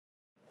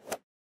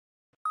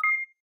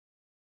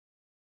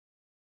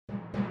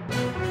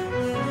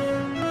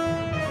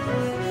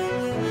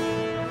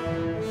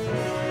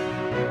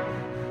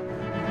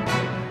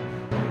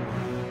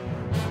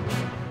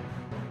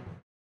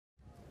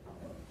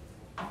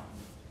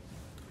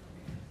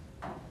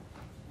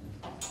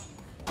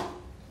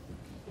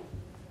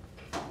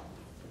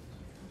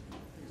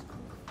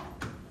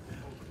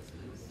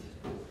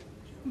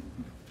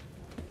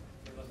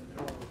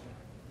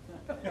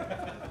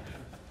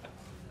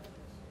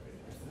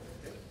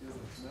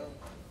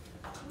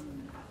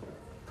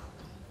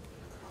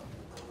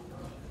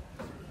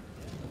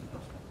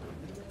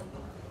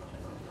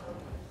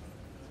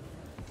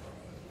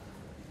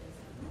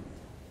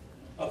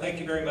thank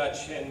you very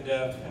much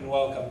and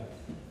welcome.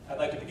 I'd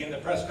like to begin the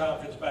press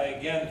conference by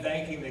again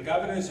thanking the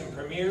governors and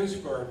premiers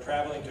for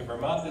traveling to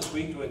Vermont this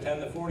week to attend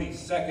the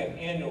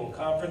 42nd Annual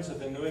Conference of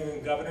the New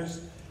England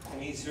Governors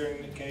and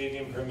Eastern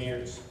Canadian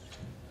Premiers.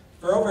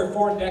 For over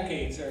 4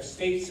 decades, our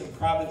states and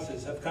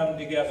provinces have come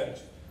together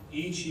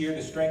each year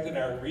to strengthen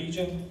our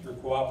region through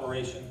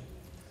cooperation.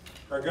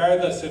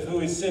 Regardless of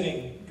who is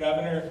sitting,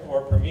 governor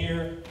or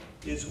premier,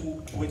 is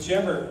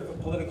whichever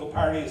political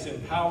party is in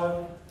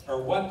power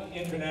or what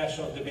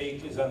international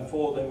debate is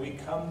unfolding, we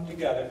come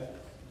together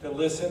to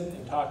listen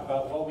and talk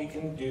about what we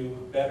can do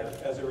better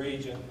as a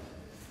region.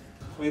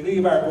 We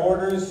leave our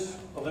borders,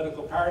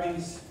 political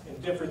parties,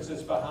 and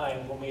differences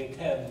behind when we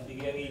attend the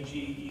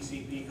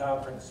NEG-ECP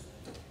conference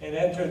and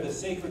enter the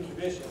sacred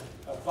tradition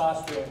of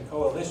fostering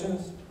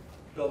coalitions,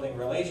 building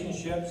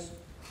relationships,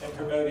 and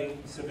promoting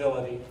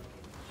civility.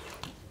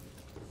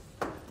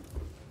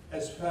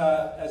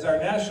 As our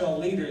national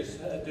leaders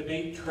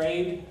debate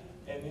trade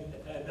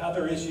and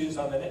other issues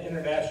on the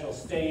international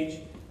stage,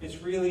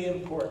 it's really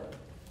important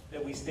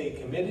that we stay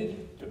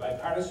committed to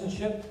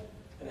bipartisanship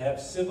and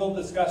have civil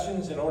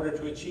discussions in order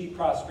to achieve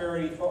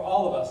prosperity for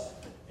all of us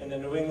in the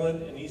New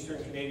England and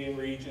Eastern Canadian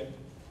region.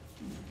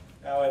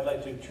 Now I'd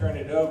like to turn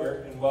it over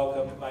and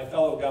welcome my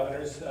fellow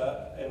governors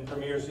and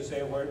premiers to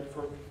say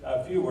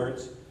a few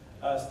words,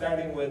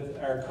 starting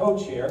with our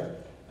co-chair,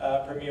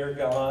 Premier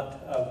Gallant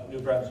of New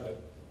Brunswick.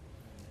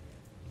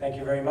 Thank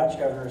you very much,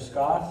 Governor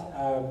Scott.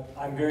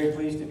 I'm very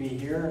pleased to be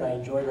here, and I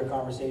enjoyed our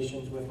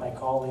conversations with my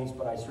colleagues,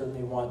 but I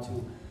certainly want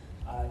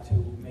to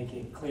make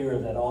it clear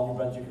that all New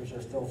Brunswickers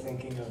are still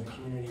thinking of the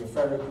community of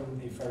Fredericton,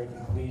 the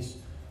Fredericton Police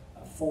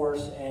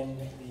Force, and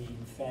the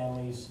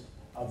families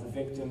of the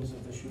victims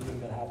of the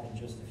shooting that happened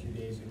just a few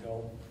days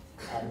ago.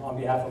 On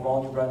behalf of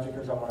all New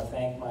Brunswickers, I want to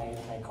thank my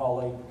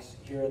colleagues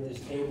here at this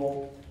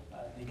table,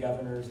 the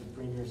governors, the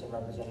premiers, and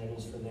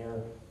representatives for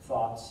their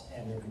thoughts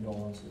and their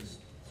condolences.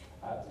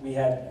 We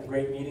had a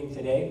great meeting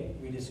today.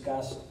 We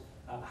discussed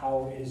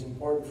how it is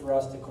important for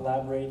us to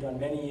collaborate on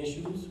many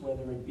issues,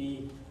 whether it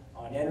be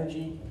on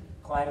energy,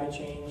 climate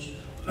change,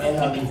 and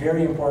on the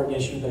very important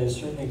issue that is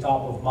certainly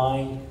top of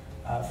mind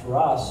for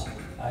us,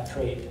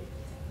 trade.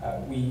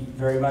 We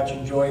very much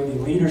enjoyed the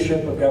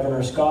leadership of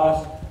Governor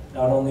Scott.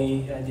 Not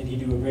only did he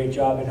do a great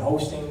job in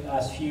hosting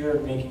us here,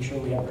 making sure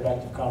we have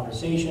productive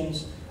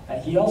conversations,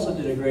 he also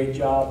did a great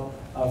job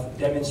of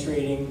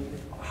demonstrating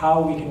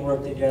how we can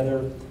work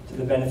together to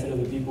the benefit of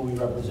the people we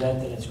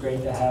represent, and it's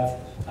great to have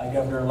a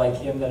governor like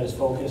him that is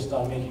focused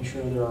on making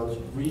sure there are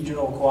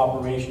regional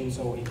cooperation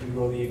so we can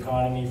grow the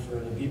economy for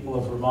the people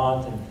of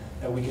Vermont, and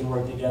that we can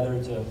work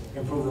together to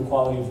improve the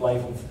quality of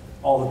life of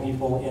all the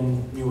people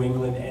in New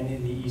England and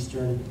in the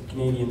Eastern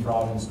Canadian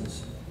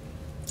provinces.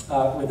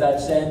 With that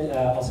said,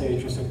 I'll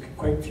say just a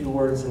quick few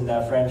words in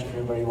French if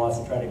everybody wants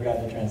to try to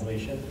grab the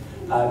translation.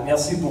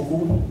 Merci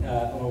beaucoup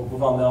au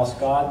gouverneur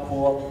Scott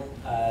pour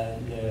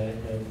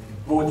le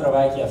beau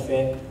travail qu'il a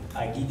fait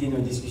à guider nos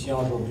discussions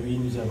aujourd'hui.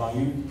 Nous avons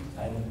eu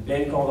une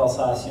belle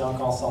conversation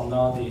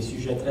concernant des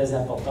sujets très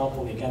importants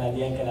pour les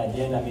Canadiens,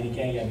 Canadiennes,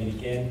 Américains et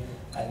Américaines.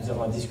 Nous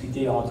avons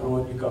discuté entre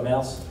autres du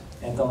commerce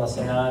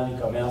international, du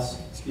commerce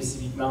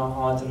spécifiquement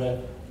entre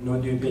nos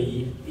deux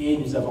pays, et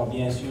nous avons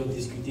bien sûr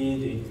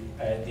discuté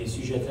des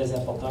sujets très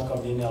importants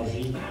comme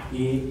l'énergie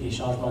et les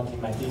changements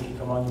climatiques et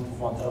comment nous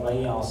pouvons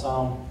travailler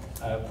ensemble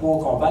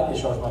pour combattre les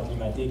changements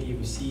climatiques et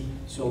aussi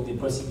sur des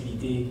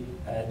possibilités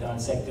dans le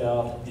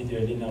secteur de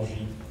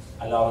l'énergie.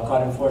 Alors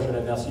encore une fois, je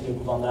remercie le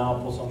gouverneur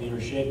pour son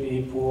leadership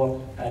et pour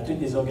tous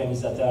les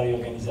organisateurs et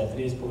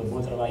organisatrices pour le beau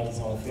travail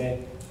qu'ils ont fait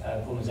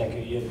pour nous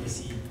accueillir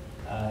ici.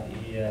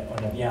 Et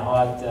on a bien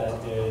hâte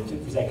de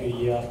tous vous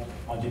accueillir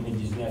en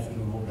 2019 au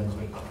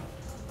Nouveau-Brunswick.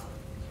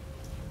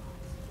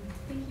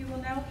 Thank you.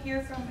 We'll now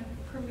hear from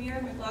Premier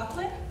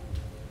McLaughlin.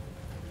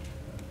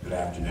 Good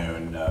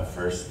afternoon.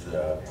 First,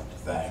 to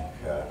thank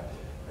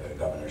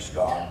Governor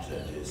Scott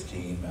and his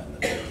team and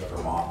the state of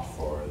Vermont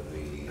for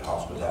the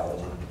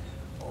hospitality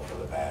over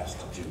the past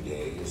 2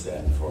 days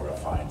and for a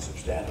fine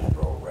substantive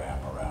program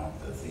around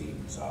the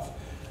themes of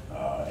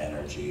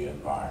energy,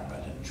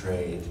 environment, and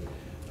trade.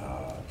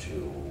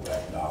 To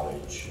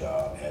acknowledge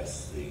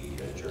as the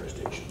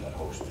jurisdiction that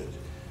hosted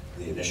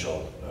the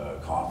initial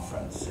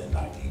conference in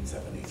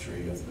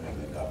 1973 of the New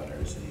England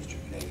Governors and Eastern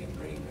Canadian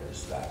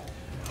Premiers, that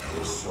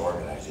this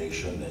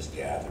organization, this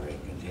gathering,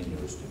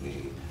 continues to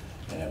be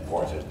an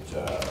important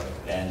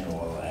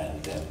annual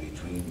and then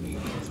between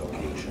meetings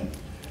occasion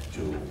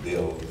to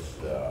build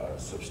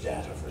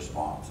substantive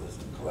responses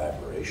and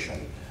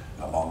collaboration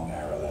among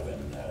our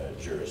 11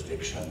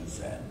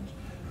 jurisdictions, and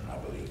I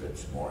believe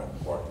it's more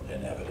important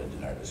and evident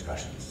in our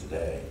discussions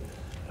today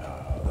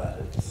that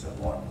it's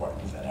more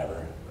important than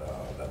ever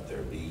that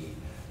there be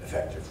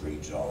effective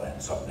regional and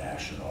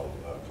subnational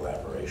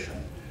collaboration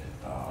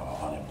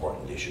on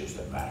important issues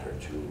that matter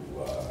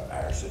to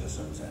our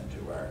citizens and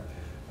to our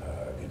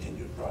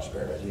continued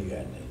prosperity,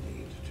 and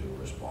indeed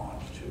to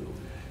respond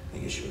to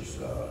the issues,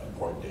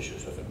 important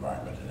issues of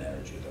environment and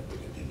energy that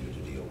we continue to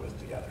deal with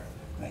together.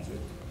 Thank you.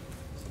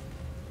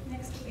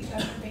 Next will be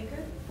Dr.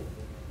 Baker.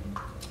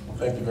 Well,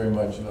 thank you very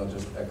much, and I'll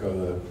just echo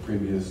the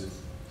previous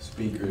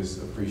speaker's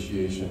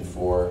appreciation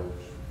for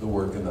the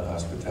work in the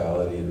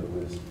hospitality that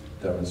was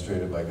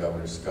demonstrated by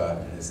Governor Scott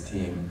and his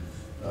team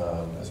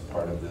as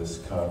part of this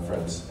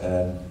conference.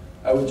 And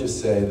I would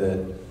just say that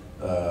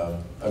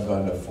I've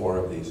gone to 4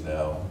 of these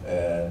now,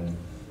 and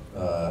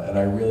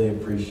I really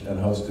appreciate, and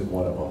hosted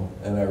one of them,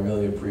 and I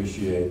really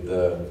appreciate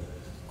the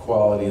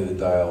quality of the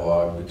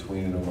dialogue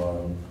between and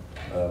among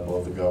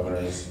both the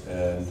governors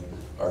and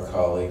our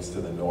colleagues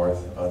to the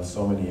north on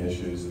so many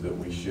issues that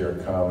we share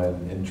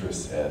common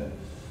interests in.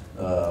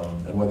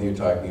 And whether you're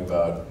talking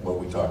about what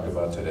we talked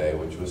about today,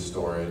 which was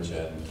storage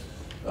and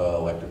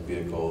electric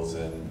vehicles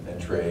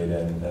and trade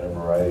and a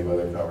variety of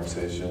other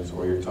conversations,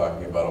 or you're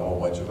talking about a whole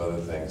bunch of other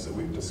things that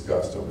we've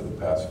discussed over the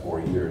past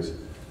 4 years,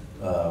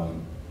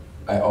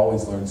 I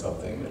always learn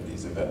something at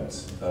these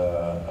events.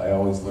 I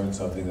always learn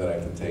something that I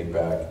can take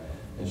back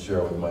and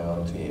share with my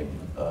own team.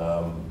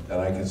 And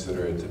I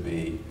consider it to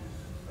be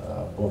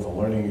both a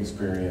learning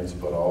experience,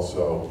 but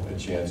also a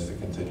chance to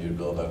continue to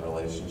build on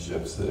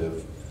relationships that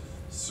have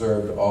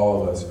served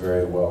all of us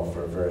very well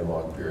for a very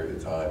long period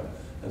of time,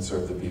 and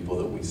serve the people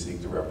that we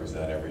seek to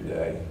represent every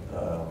day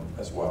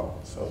as well.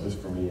 So this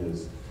for me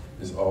is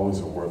always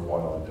a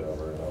worthwhile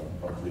endeavor, and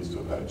I'm pleased to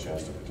have had a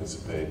chance to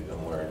participate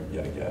and learn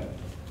yet again.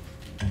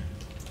 Thank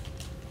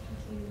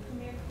you.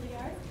 Premier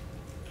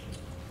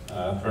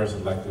Couillard. First,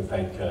 I'd like to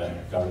thank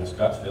Governor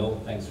Scott. Phil,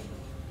 thanks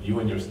you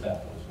and your staff.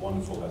 It was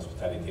wonderful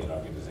hospitality and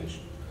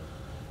organization.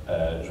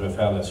 Je vais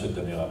faire la suite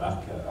de mes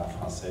remarques en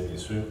français, bien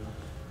sûr.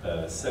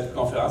 Cette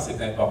conférence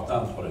est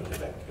importante pour le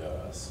Québec.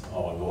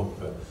 On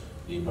regroupe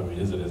les premiers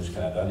ministres de l'Est du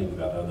Canada, les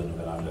gouverneurs de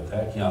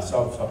Nouvelle-Angleterre, qui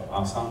ensemble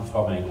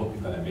forment un groupe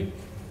économique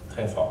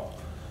très fort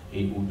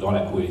et dont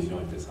la cohésion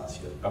est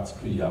essentielle,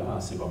 particulièrement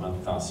en ces moments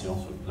de tension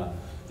sur le plan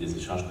des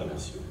échanges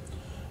commerciaux.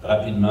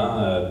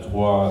 Rapidement,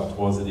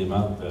 trois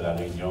éléments de la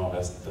réunion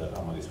restent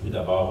à mon esprit.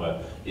 D'abord,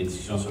 les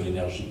discussions sur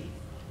l'énergie.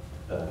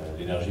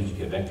 L'énergie du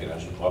Québec,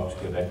 l'énergie propre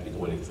du Québec,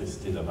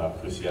 l'hydroélectricité demeure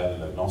cruciale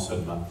non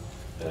seulement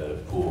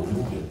pour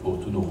nous, mais pour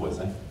tous nos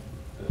voisins.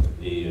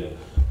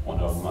 On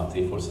a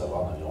augmenté, il faut le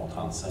savoir, d'environ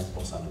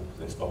 35% de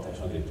nos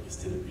exportations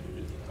d'électricité depuis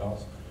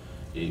 2014.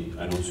 Et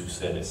un autre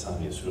succès récent,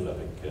 bien sûr,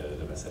 avec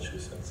le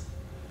Massachusetts.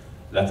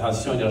 La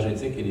transition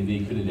énergétique et les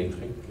véhicules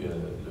électriques,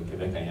 le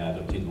Québec ayant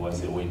adopté une loi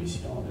zéro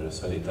émission, on est le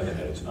seul État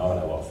d'Amérique du Nord à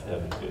l'avoir fait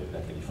avec la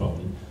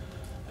Californie,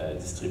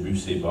 distribue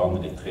ses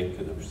bornes électriques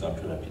de plus en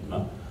plus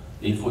rapidement.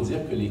 Et il faut dire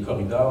que les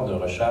corridors de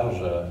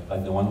recharge,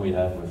 like the one we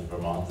have with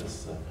Vermont,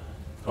 this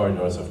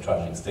corridors of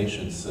charging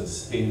stations,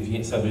 c'est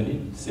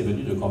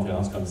venu de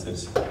conférences comme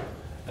celle-ci,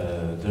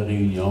 de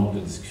réunions, de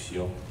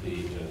discussions, et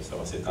ça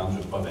va s'étendre,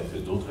 je crois,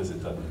 avec d'autres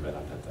États de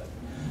Nouvelle-Angleterre.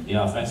 Et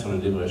enfin, sur le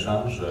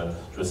libre-échange,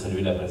 je veux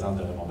saluer la présence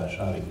de Raymond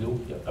Bachand avec nous,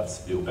 qui a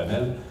participé au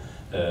panel.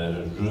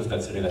 Je veux juste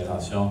attirer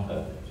l'attention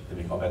de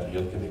mes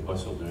compatriotes québécois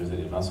sur 2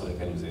 éléments sur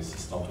lesquels nous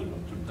insistons tout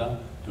le temps,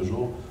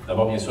 toujours.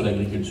 D'abord, bien sûr,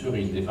 l'agriculture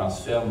et une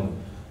défense ferme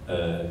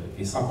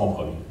et sans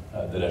compromis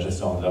de la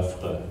gestion de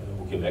l'offre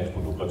au Québec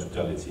pour nos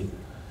producteurs laitiers,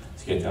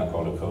 ce qui a été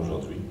encore le cas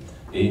aujourd'hui,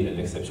 et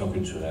l'exception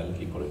culturelle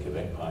qui, pour le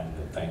Québec, prend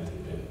une teinte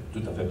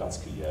tout à fait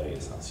particulière et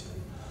essentielle.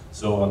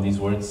 So, on these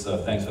words,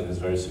 thanks for this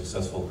very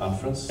successful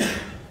conference.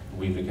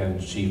 We've again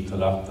achieved a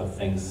lot of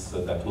things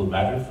that will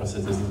matter for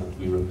citizens that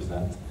we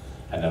represent,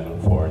 and I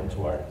look forward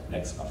to our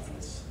next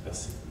conference.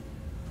 Merci.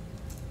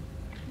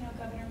 Now,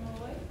 Governor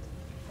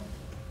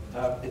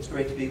Malloy. It's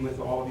great to be with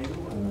all of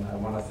you, and I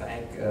want to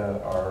thank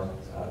our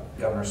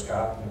Governor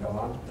Scott and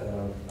Gallant,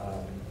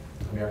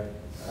 Premier.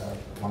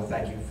 I want to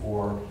thank you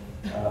for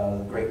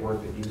the great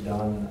work that you've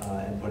done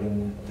in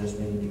putting this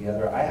meeting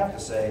together. I have to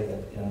say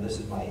that this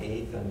is my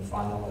 8th and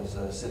final as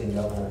a sitting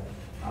governor,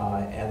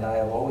 and I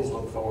have always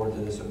looked forward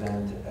to this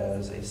event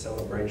as a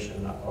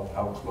celebration of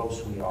how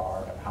close we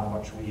are, how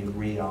much we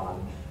agree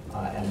on,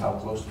 and how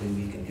closely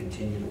we can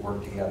continue to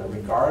work together,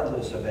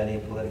 regardless of any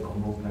political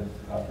movement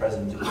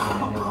present in any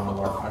one of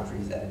our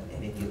countries at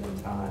any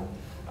given time.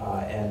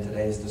 And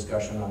today's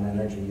discussion on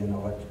energy and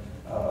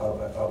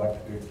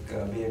electric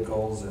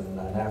vehicles and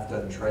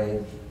NAFTA and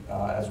trade,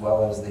 as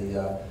well as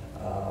the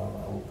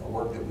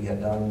work that we had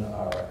done,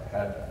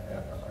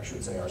 I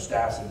should say our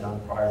staffs had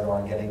done prior to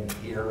our getting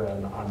here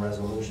and on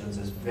resolutions,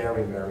 is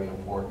very, very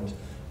important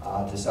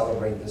to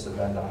celebrate this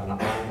event on an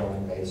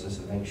ongoing basis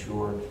and make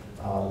sure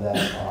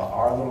that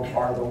our little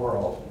part of the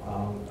world,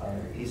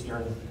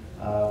 eastern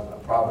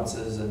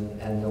provinces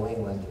and New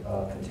England,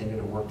 continue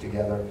to work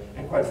together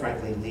and, quite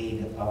frankly,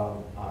 lead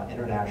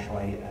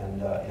internationally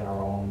and in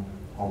our own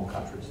home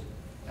countries.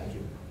 Thank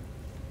you.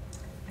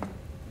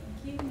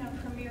 Thank you. Now,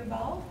 Premier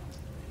Ball.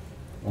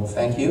 Well,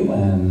 thank you,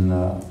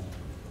 and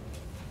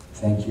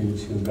thank you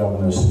to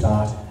Governor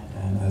Scott,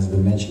 and as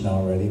been mentioned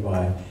already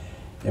by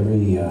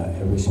every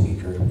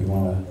speaker, we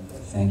want to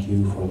thank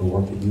you for the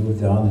work that you have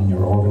done and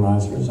your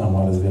organizers on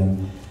what has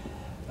been,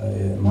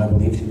 my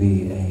belief, to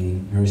be a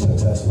very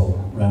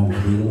successful round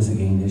of meetings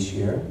again this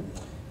year.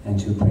 And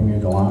to Premier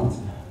Gallant,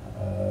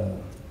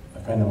 a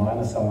friend of mine,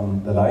 is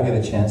someone that I get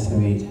a chance to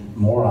meet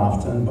more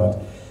often,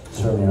 but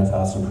Certainly our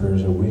thoughts and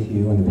prayers are with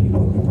you and the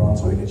people of New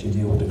Brunswick as you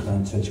deal with the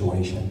current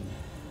situation.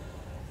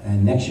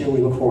 And next year we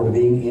look forward to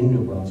being in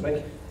New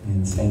Brunswick,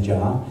 in St.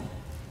 John,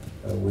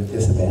 with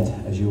this event,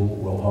 as you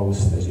will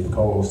host, as you've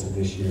co-hosted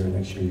this year.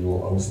 Next year you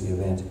will host the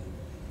event.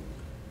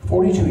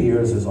 42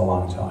 years is a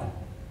long time,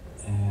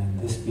 and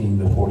this being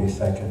the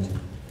 42nd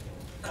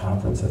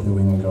Conference of New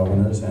England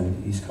Governors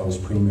and East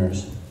Coast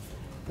Premiers.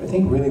 But I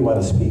think really what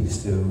it speaks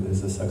to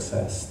is the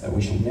success that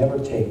we should never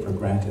take for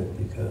granted,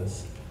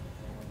 because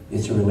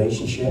it's a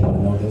relationship. I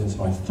know this is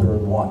my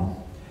third one,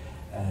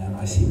 and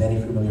I see many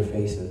familiar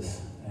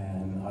faces,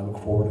 and I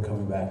look forward to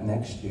coming back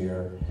next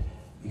year,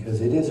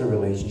 because it is a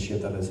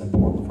relationship that is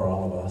important for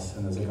all of us.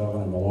 And as the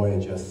Governor Malloy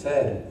just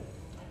said,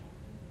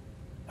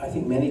 I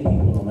think many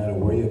people, no matter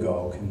where you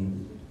go,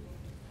 can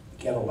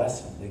get a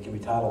lesson. They can be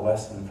taught a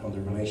lesson from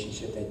the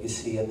relationship that you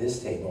see at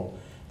this table,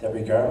 that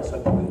regardless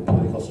of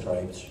political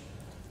stripes,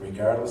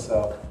 regardless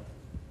of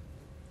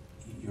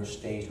your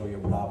state or your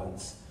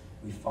province,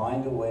 we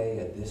find a way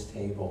at this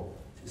table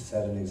to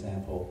set an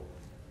example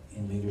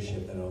in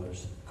leadership that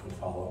others could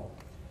follow.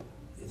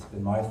 It's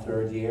been my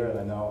third year, and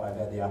I know I've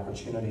had the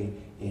opportunity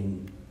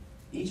in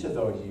each of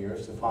those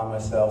years to find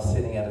myself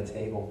sitting at a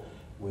table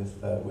with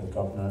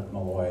Governor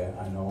Malloy.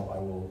 I know I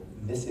will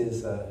miss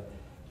his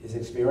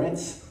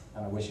experience,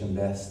 and I wish him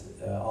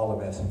all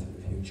the best into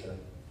the future.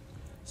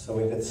 So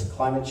if it's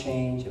climate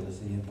change, if it's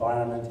the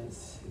environment,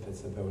 if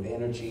it's about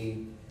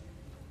energy,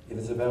 if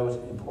it's about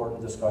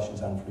important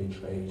discussions on free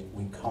trade,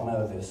 we come out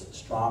of this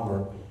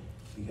stronger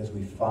because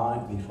we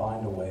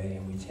find a way,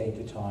 and we take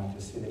the time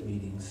to sit at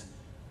meetings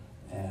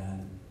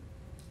and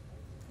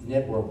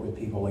network with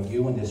people like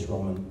you in this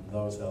room and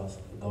those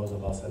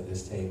of us at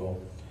this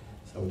table.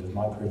 So it is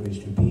my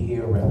privilege to be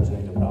here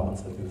representing the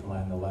province of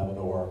Newfoundland and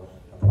Labrador,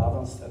 a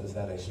province that has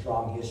had a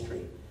strong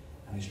history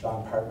and a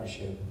strong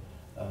partnership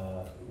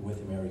with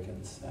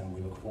Americans. And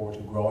we look forward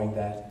to growing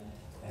that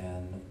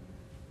and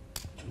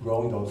to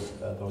growing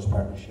those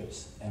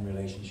partnerships and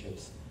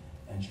relationships,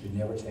 and should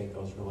never take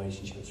those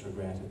relationships for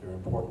granted. They're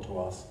important to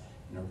us,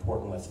 and they're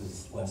important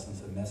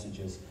lessons and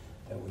messages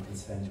that we can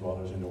send to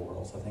others in the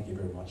world. So thank you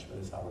very much for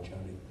this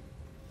opportunity.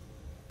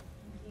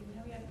 Thank you.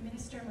 Now we have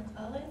Minister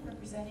McClellan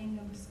representing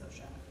Nova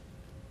Scotia.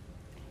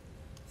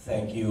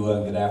 Thank you.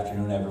 Good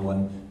afternoon,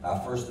 everyone.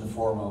 First and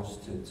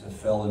foremost, to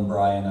Phil and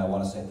Brian, I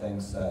want to say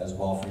thanks as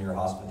well for your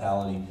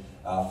hospitality.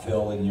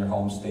 Phil, in your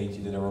home state,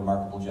 you did a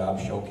remarkable job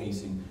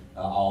showcasing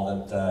all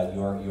that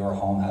your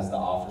home has to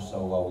offer,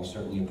 so we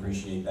certainly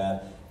appreciate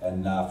that.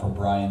 And for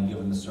Brian,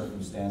 given the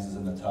circumstances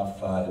and the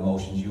tough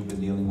emotions you've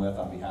been dealing with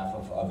on behalf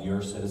of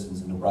your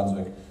citizens in New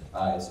Brunswick,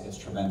 it's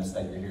tremendous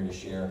that you're here to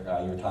share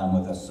your time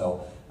with us,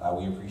 so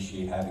we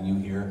appreciate having you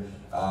here.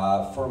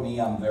 For me,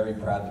 I'm very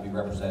proud to be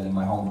representing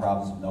my home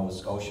province of Nova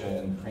Scotia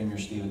and Premier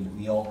Stephen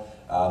McNeil.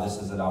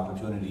 This is an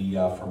opportunity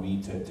for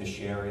me to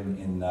share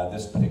in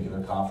this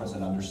particular conference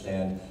and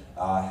understand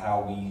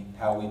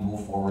how we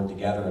move forward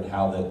together and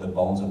how the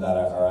bones of that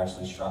are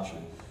actually structured.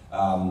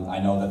 I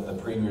know that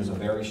the Premier is a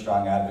very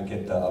strong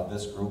advocate of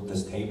this group,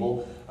 this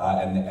table,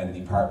 and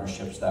the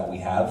partnerships that we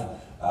have.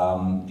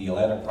 The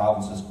Atlantic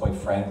provinces, quite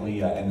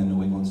frankly, and the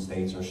New England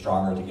states are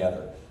stronger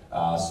together.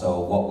 So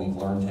what we've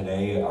learned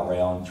today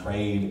around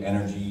trade,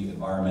 energy,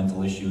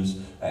 environmental issues,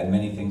 and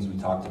many things we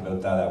talked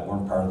about that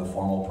weren't part of the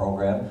formal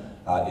program,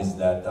 is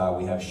that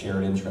we have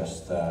shared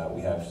interests.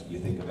 You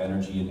think of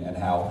energy and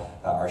how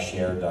our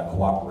shared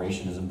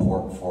cooperation is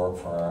important for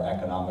our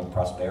economic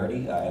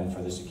prosperity and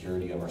for the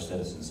security of our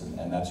citizens,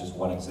 and that's just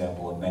one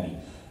example of many.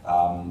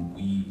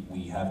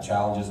 We have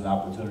challenges and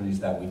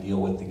opportunities that we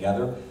deal with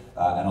together,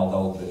 and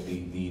although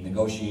the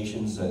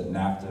negotiations at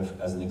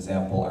NAFTA, as an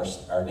example,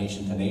 are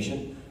nation to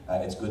nation,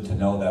 it's good to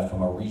know that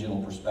from a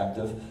regional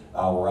perspective,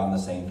 we're on the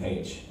same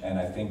page. And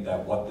I think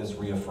that what this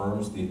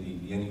reaffirms, the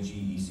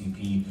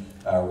NEG-ECP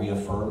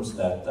reaffirms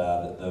that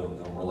the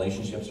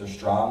relationships are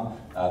strong,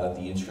 that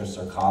the interests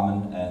are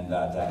common, and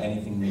that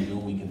anything we do,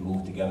 we can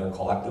move together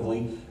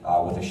collectively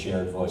with a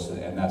shared voice,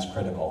 and that's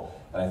critical.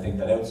 And I think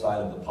that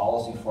outside of the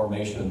policy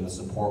formation and the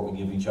support we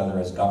give each other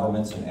as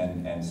governments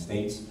and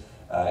states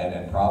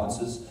and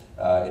provinces,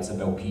 it's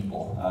about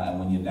people. And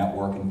when you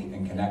network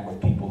and connect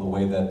with people the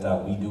way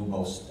that we do,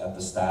 both at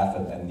the staff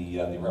and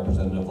the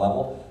representative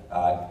level,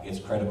 it's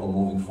critical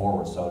moving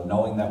forward. So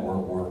knowing that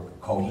we're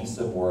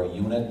cohesive, we're a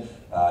unit,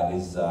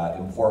 is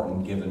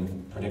important,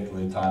 given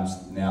particularly times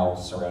now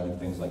surrounding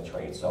things like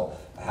trade. So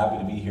happy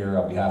to be here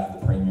on behalf of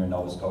the Premier of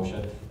Nova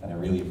Scotia, and I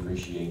really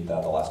appreciate the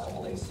last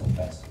couple of days. So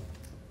thanks.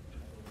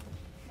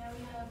 Now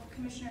we have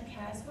Commissioner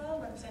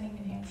Caswell representing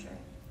New Hampshire.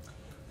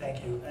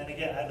 Thank you. And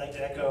again, I'd like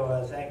to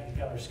echo thank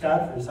Governor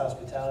Scott for his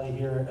hospitality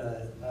here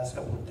the last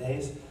couple of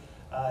days.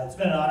 It's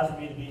been an honor for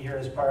me to be here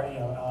as part,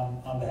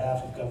 on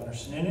behalf of Governor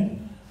Sununu,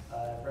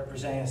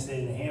 representing the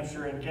state of New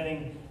Hampshire, and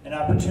getting an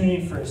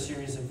opportunity for a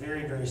series of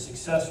very, very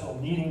successful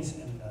meetings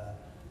and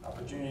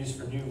opportunities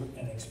for new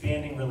and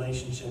expanding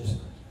relationships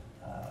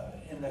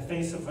in the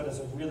face of what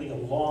is really a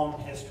long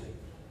history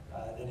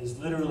that is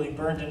literally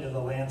burned into the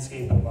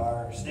landscape of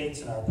our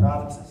states and our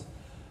provinces.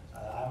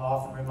 I'm I'm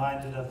often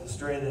reminded of the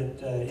story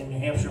that in New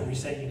Hampshire we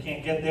say you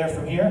can't get there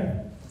from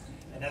here,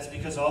 and that's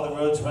because all the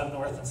roads run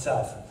north and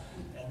south.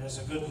 And there's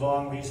a good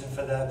long reason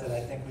for that I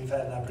think we've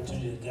had an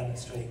opportunity to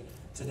demonstrate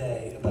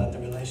today about the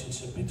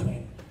relationship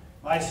between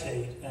my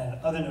state and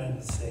other New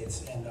England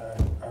states and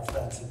our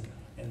friends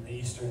in the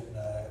eastern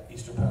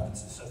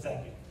provinces. So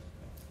thank you.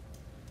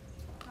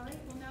 All right,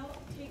 we'll now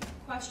take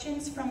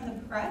questions from the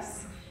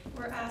press.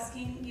 We're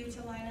asking you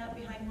to line up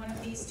behind one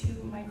of these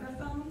two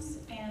microphones,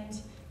 and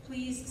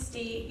please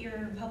state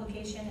your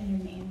publication and your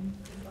name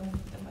before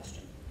the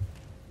question.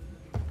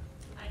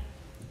 Hi,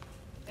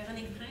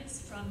 Véronique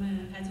Prince from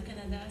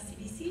Radio-Canada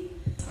CBC.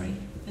 Sorry,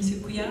 Monsieur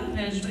Couillard,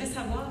 je voudrais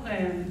savoir,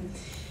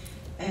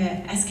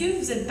 est-ce que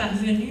vous êtes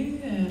parvenu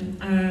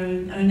à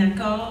un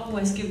accord ou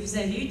est-ce que vous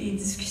avez eu des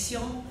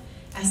discussions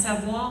à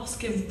savoir ce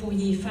que vous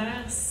pourriez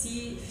faire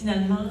si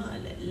finalement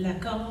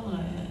l'accord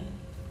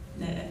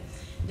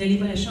de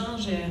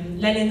libre-échange,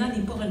 l'ALENA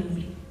n'est pas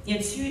renouvelé? Y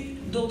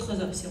a-t-il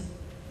d'autres options?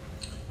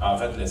 En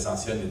fait,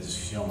 l'essentiel des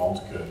discussions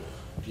montre que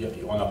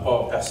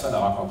personne n'a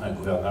rencontré un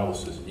gouverneur aux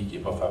États-Unis qui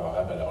n'est pas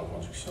favorable à la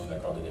reconduction de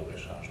l'accord de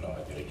libre-échange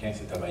nord-américain.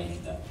 C'est tellement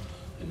évident.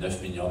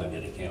 9 millions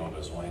d'Américains ont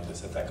besoin de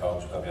cet accord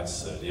du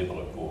commerce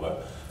libre pour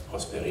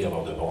prospérer,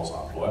 avoir de bons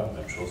emplois.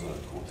 Même chose de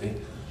l'autre côté.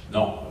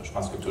 Non, je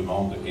pense que tout le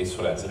monde est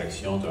sur la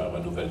direction d'un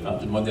renouvellement,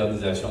 d'une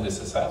modernisation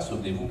nécessaire.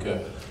 Souvenez-vous que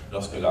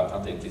lorsque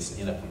l'entente a été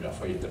signée la première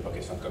fois, il n'était pas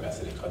question de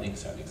commerce électronique,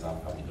 c'est un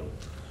exemple parmi d'autres.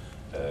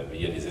 Mais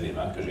il y a des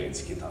éléments que j'ai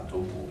indiqués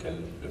tantôt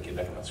auxquels le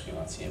Québec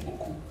particulièrement tient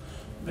beaucoup.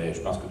 Mais je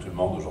pense que tout le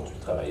monde aujourd'hui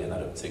travaillait dans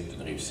l'optique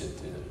d'une réussite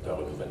et d'un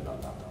renouvellement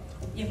de l'entente.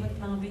 Il y a votre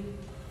plan B?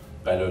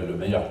 Ben, le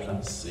meilleur plan,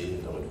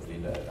 c'est de renouveler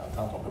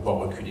l'entente. On ne peut pas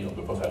reculer, on ne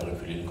peut pas faire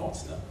reculer le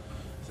continent.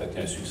 Ça a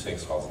été un succès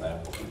extraordinaire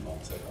pour tout le monde,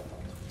 cette entente.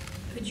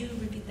 Could you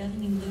repeat that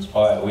in English?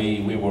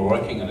 We were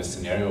working on a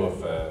scenario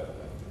of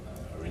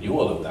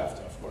renewal of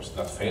NAFTA, of course,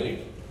 not failure.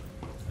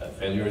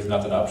 Failure is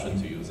not an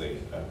option, to use a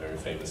very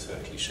famous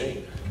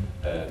cliche.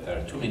 There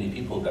are too many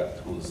people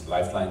whose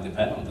lifeline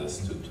depend on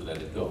this to let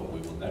it go. We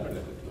will never let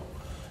it go.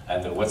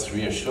 And what's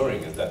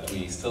reassuring is that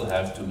we still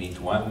have to meet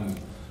one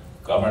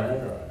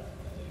governor,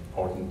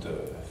 or an important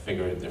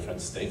figure in different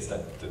states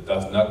that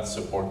does not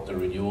support the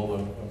renewal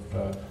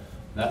of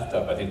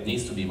NAFTA, but it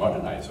needs to be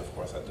modernized, of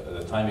course. At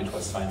the time it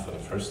was signed for the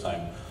first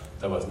time,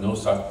 there was no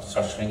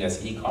such thing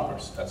as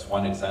e-commerce. That's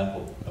one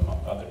example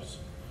among others.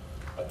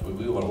 But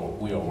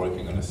we are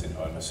working on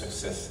a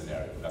success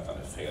scenario, not on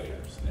a failure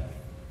scenario.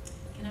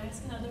 Can I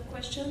ask another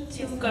question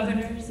to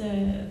Governors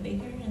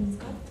Baker and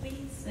Scott,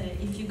 please?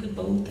 If you could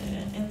both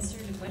answer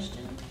the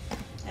question.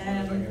 If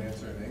I can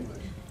answer in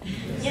English.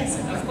 Yes,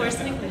 of course,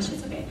 in English,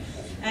 it's okay.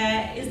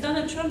 Is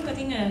Donald Trump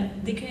putting a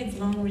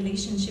decades-long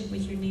relationship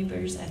with your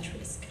neighbors at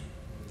risk?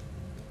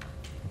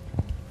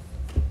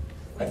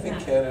 I think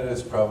Canada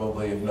is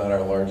probably, if not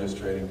our largest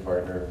trading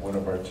partner, one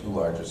of our two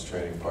largest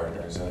trading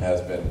partners, and has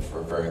been for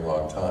a very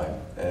long time.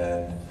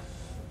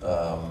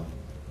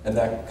 And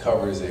that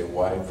covers a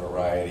wide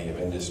variety of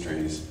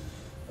industries.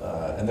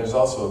 And there's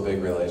also a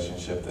big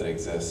relationship that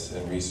exists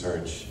in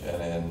research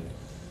and in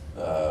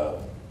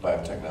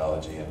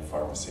biotechnology and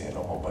pharmacy and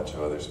a whole bunch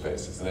of other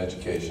spaces, and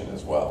education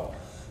as well.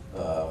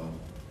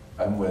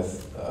 I'm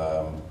with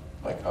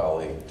my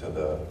colleague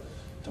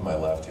to my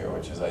left here,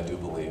 which is I do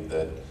believe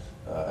that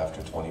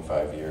after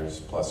 25 years,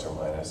 plus or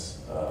minus,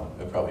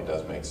 it probably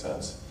does make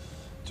sense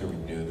to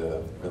renew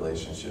the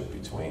relationship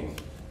between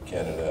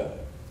Canada,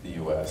 the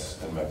US,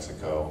 and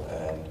Mexico.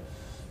 And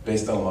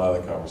based on a lot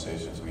of the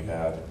conversations we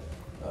had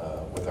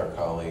with our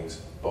colleagues,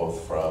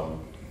 both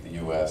from the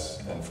US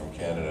and from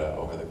Canada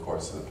over the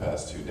course of the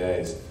past 2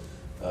 days,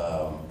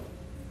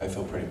 I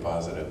feel pretty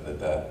positive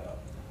that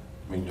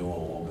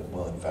renewal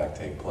will in fact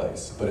take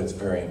place. But it's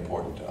very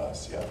important to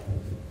us, yeah.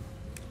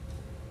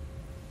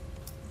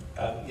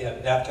 Yeah,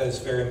 NAFTA is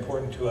very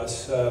important to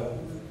us.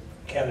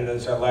 Canada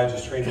is our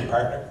largest trading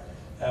partner.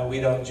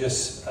 We don't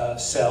just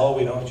sell,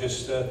 we don't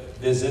just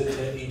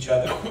visit each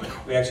other.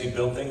 We actually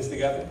build things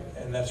together,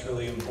 and that's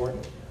really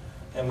important.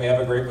 And we have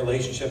a great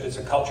relationship. It's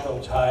a cultural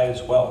tie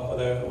as well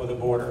with a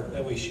border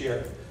that we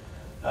share.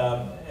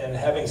 And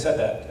having said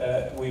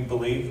that, we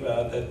believe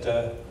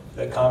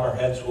that calmer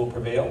heads will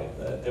prevail,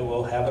 that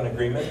we'll have an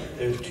agreement.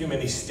 There's too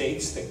many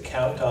states that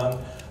count on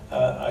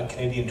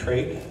Canadian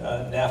trade.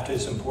 NAFTA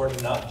is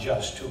important not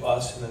just to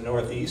us in the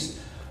Northeast,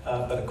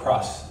 but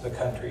across the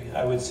country.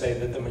 I would say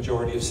that the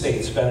majority of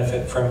states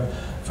benefit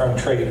from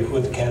trade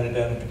with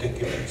Canada in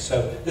particular.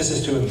 So this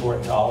is too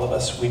important to all of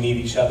us. We need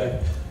each other,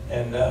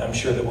 and I'm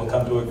sure that we'll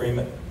come to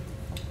agreement.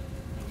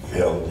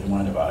 Phil, do you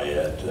mind if I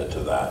add to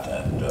that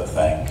and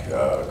thank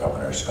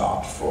Governor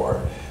Scott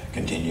for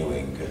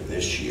continuing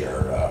this year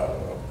a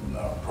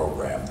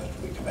program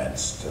that we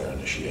commenced,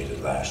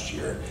 initiated last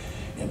year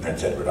in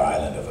Prince Edward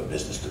Island, of a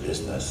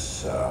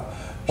business-to-business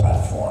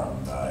platform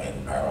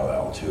in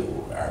parallel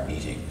to our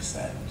meetings,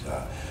 and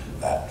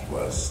that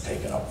was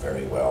taken up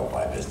very well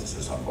by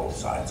businesses on both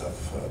sides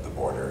of the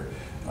border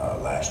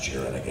last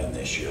year and again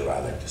this year. I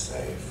like to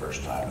say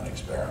first time an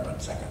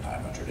experiment, second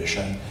time a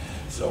tradition.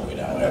 So we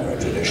now have a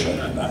tradition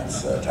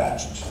that's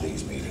attached to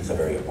these meetings, a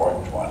very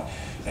important one.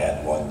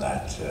 and one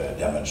that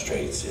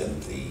demonstrates in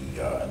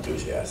the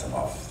enthusiasm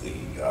of the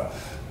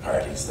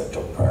parties that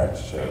took part,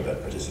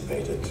 that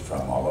participated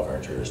from all of our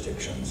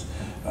jurisdictions,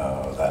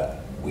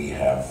 that we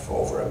have,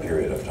 over a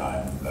period of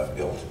time,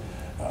 built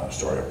a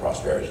story of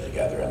prosperity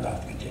together, and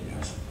that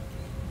continues.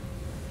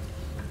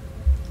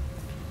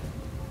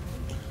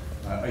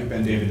 I've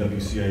been David,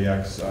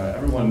 WCAX.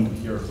 Everyone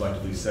here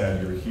collectively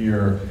said you're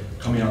here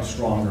coming out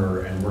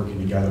stronger and working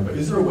together, but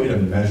is there a way to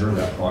measure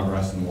that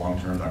progress in the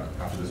long term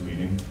after this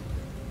meeting?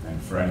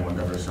 And for anyone,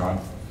 Governor Scott?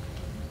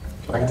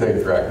 I can take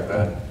a crack at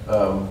that.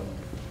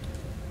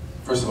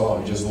 First of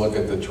all, just look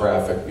at the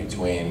traffic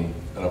between,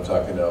 and I'm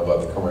talking now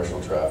about the commercial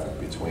traffic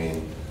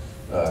between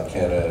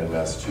Canada and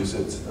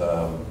Massachusetts.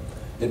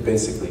 It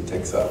basically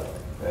ticks up.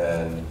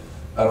 And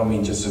I don't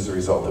mean just as a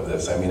result of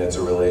this. I mean, it's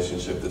a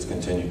relationship that's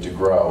continued to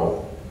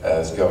grow,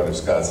 as Governor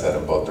Scott said,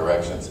 in both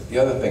directions. The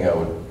other thing I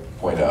would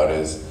point out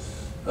is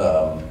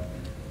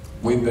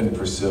we've been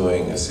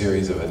pursuing a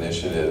series of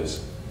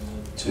initiatives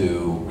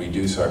to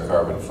reduce our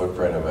carbon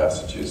footprint in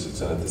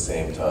Massachusetts, and at the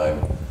same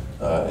time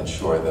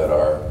ensure that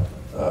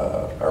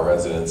our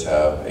residents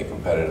have a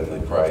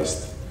competitively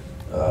priced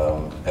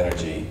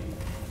energy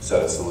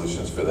set of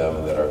solutions for them,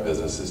 and that our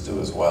businesses do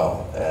as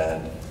well.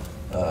 And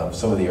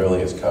some of the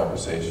earliest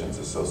conversations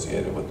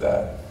associated with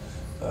that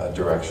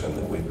direction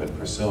that we've been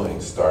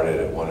pursuing started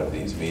at one of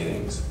these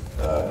meetings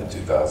in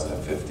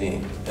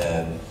 2015.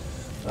 And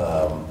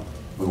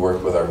we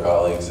worked with our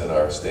colleagues in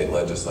our state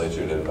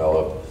legislature to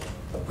develop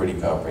a pretty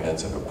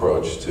comprehensive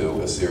approach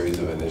to a series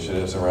of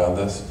initiatives around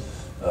this,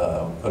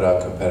 put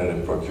out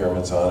competitive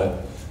procurements on it,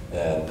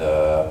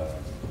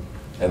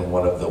 and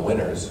one of the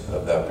winners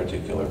of that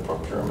particular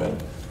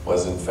procurement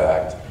was in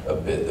fact a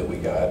bid that we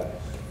got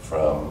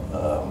from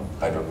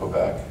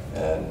Hydro-Quebec,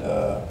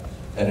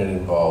 and it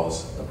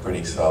involves a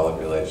pretty solid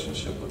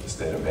relationship with the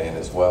state of Maine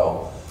as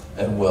well,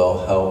 and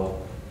will help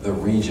the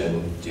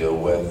region deal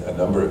with a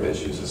number of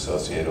issues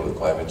associated with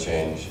climate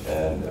change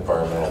and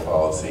environmental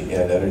policy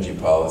and energy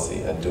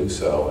policy, and do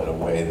so in a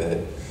way that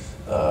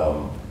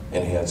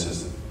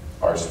enhances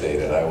our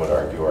state, and I would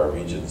argue our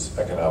region's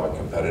economic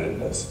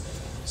competitiveness.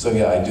 So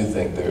yeah, I do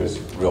think there's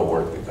real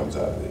work that comes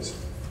out of these.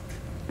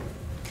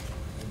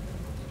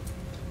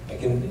 I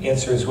can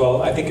answer as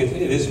well. I think it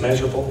is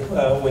measurable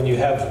when you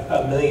have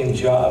 1 million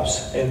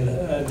jobs in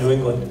New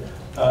England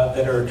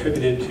that are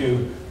attributed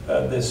to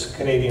this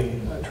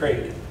Canadian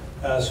trade.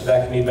 So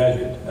that can be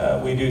measured.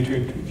 We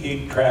do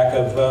keep track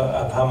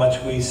of how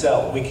much we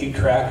sell. We keep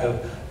track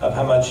of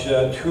how much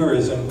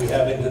tourism we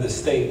have into the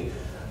state.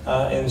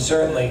 And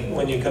certainly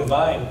when you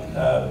combine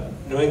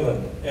New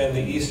England and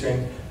the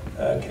eastern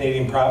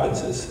Canadian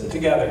provinces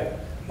together,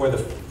 we're the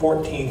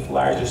 14th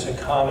largest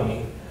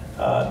economy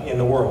in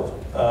the world,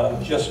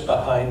 just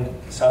behind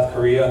South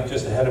Korea,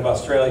 just ahead of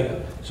Australia.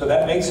 So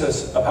that makes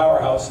us a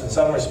powerhouse in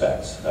some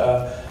respects.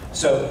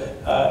 So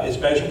it's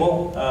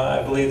measurable.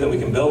 I believe that we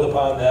can build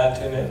upon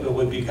that, and it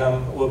will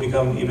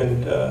become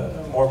even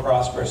more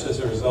prosperous as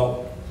a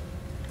result.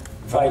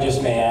 If I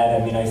just may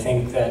add, I mean, I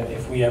think that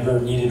if we ever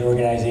needed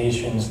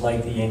organizations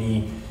like the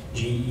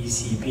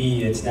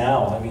NEGECP, it's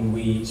now. I mean,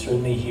 we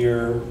certainly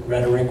hear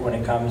rhetoric when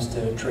it comes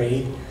to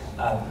trade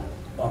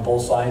on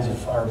both sides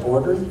of our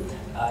border,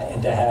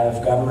 and to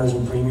have governors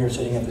and premiers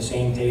sitting at the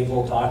same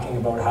table talking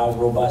about how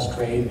robust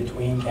trade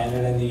between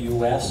Canada and the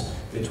US,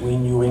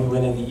 between New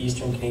England and the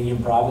eastern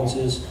Canadian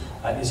provinces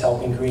is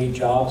helping create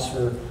jobs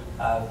for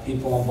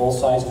people on both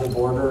sides of the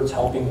border. It's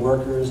helping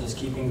workers, it's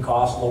keeping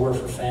costs lower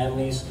for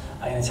families,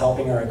 and it's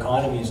helping our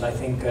economies. I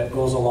think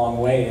goes a long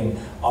way. And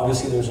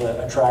obviously there's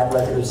a track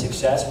record of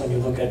success when you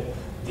look at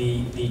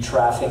the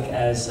traffic,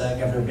 as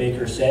Governor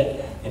Baker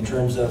said, in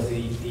terms of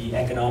the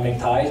economic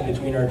ties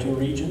between our two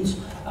regions.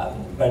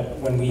 But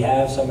when we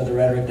have some of the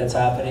rhetoric that's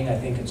happening, I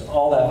think it's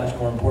all that much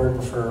more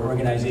important for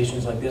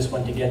organizations like this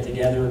one to get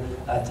together,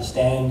 to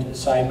stand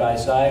side by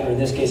side, or in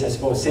this case, I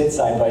suppose, sit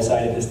side by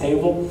side at this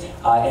table,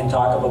 and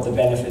talk about the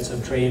benefits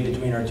of trade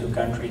between our two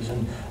countries.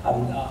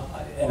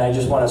 And I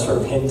just want to sort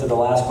of hint to the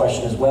last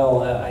question as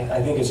well.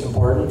 I think it's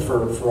important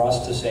for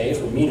us to say,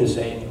 for me to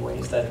say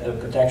anyways, that the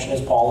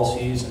protectionist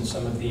policies and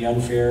some of the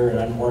unfair and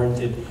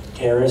unwarranted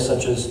tariffs,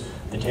 such as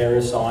the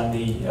tariffs on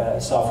the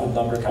softwood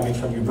lumber coming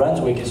from New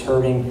Brunswick, is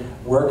hurting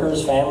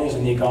workers, families,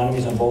 and the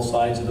economies on both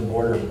sides of the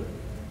border.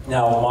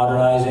 Now,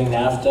 modernizing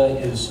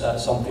NAFTA is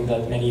something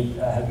that many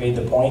have made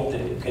the point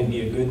that it can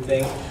be a good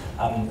thing.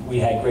 We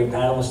had great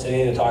panelists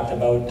today that talked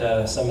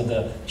about some of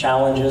the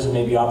challenges and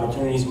maybe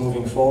opportunities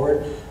moving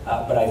forward.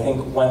 But I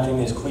think one thing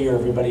is clear,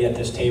 everybody at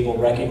this table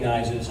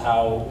recognizes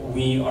how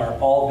we are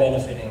all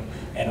benefiting,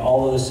 and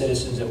all of the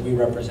citizens that we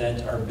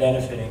represent are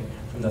benefiting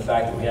from the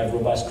fact that we have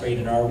robust trade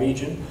in our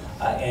region.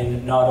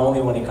 And not only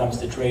when it comes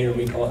to trade are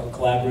we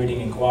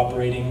collaborating and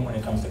cooperating, when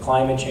it comes to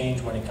climate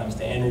change, when it comes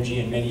to energy,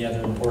 and many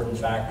other important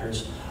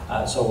factors.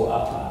 So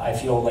I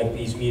feel like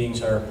these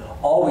meetings are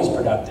always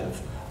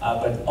productive,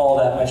 but all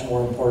that much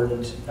more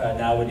important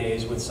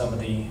nowadays with some of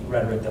the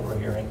rhetoric that we're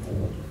hearing.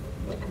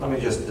 Let me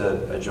just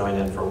join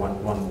in for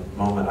one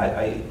moment.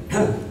 I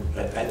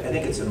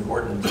think it's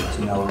important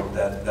to note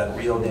that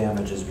real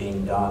damage is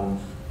being done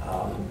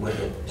with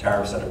the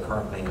tariffs that are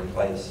currently in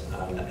place,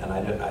 and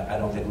I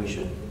don't think we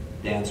should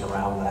dance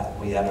around that.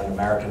 We had an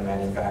American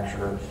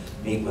manufacturer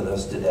meet with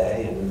us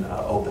today in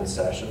open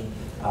session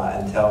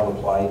and tell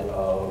the plight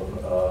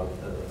of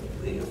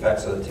the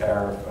effects of the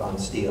tariff on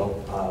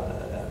steel,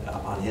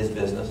 on his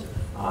business,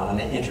 on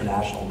an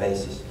international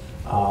basis,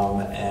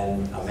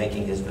 and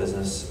making his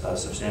business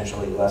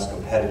substantially less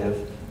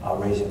competitive,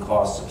 raising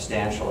costs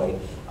substantially.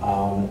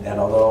 And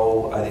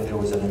although I think there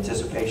was an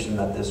anticipation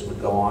that this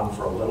would go on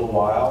for a little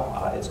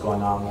while, it's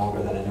going on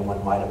longer than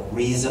anyone might have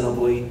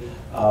reasonably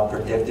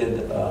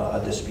predicted.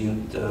 A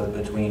dispute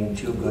between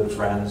two good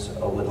friends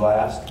would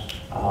last.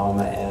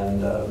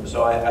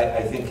 So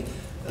I think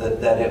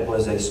that it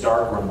was a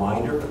stark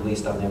reminder, at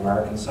least on the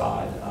American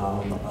side,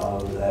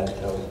 that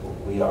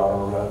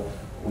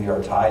we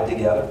are tied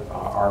together.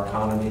 Our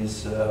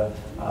economies are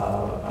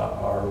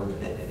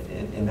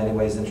in many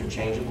ways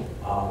interchangeable.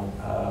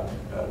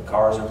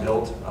 Cars are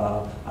built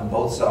on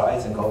both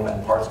sides and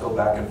parts go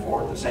back and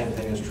forth. The same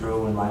thing is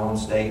true in my own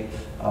state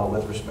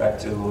with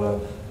respect to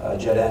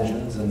jet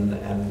engines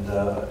and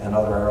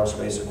other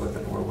aerospace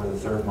equipment. We're the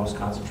third most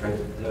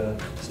concentrated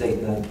state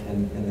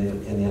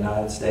in the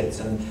United States,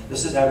 and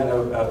this is having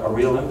a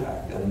real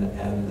impact.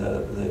 And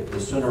the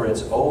sooner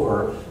it's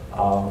over,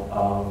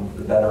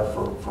 the better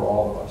for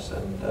all of us.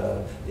 And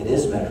it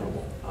is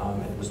measurable.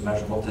 It was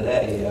measurable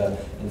today.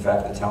 In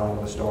fact, the telling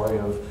of a story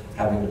of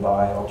having to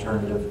buy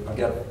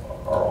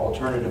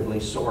alternatively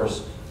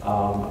source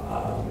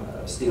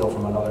steel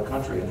from another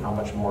country, and how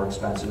much more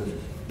expensive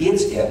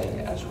it's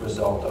getting as a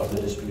result of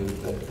the dispute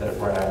that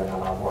we're having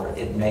on our border.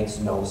 It makes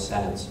no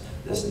sense.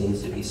 This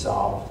needs to be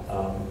solved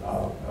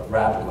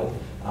rapidly.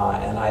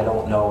 And I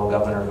don't know a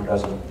governor who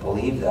doesn't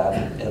believe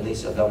that, at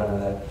least a governor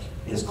that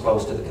is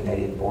close to the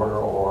Canadian border,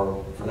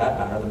 or for that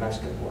matter, the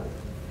Mexican border.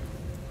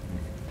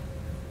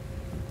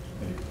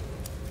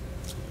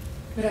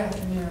 Good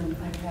afternoon.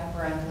 I'm Pat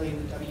Bradley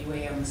with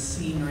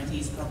WAMC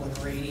Northeast Public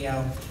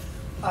Radio.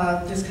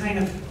 This kind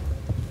of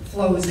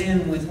flows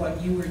in with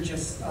what you were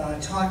just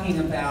talking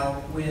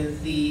about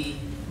with the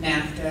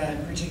NAFTA,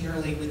 and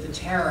particularly with the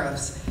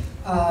tariffs.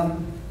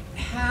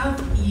 Have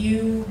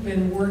you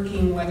been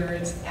working, whether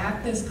it's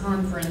at this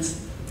conference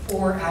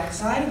or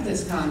outside of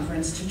this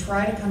conference, to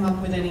try to come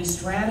up with any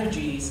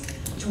strategies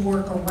to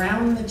work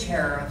around the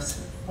tariffs,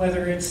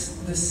 whether it's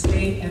the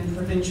state and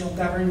provincial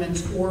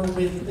governments or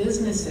with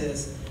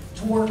businesses,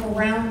 to work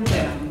around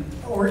them?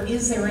 Or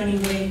is there any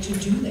way to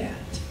do that?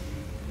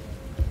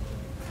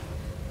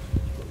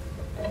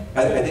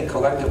 I think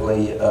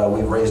collectively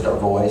we've raised our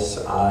voice,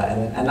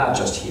 and not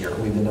just here.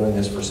 We've been doing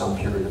this for some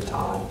period of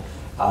time.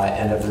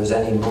 And if there's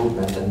any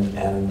movement,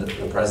 and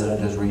the President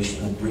has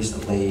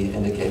recently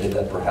indicated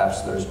that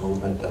perhaps there's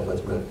movement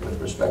with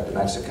respect to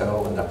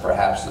Mexico, and that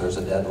perhaps there's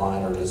a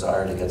deadline or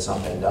desire to get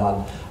something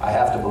done, I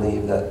have to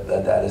believe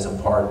that is in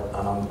part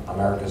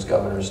America's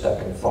governor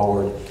stepping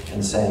forward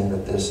and saying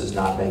that this is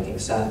not making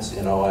sense.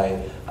 You know,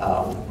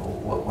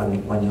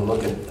 when you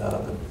look at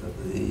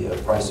the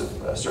price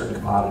of certain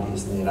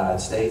commodities in the United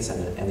States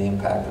and the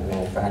impact of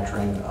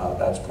manufacturing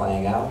that's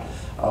playing out,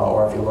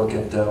 or if you look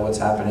at what's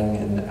happening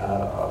in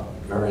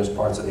various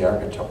parts of the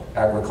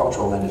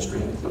agricultural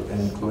industry,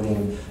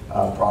 including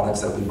products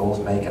that we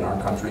both make in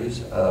our countries,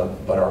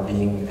 but are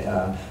being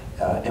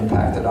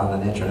impacted on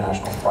an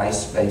international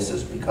price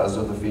basis because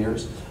of the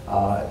fears.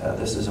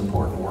 This is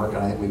important work,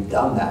 and I think we've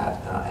done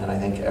that, and I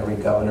think every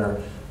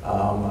governor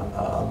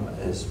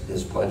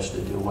is pledged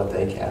to do what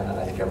they can, and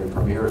I think every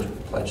premier is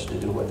pledged to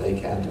do what they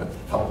can to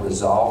help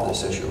resolve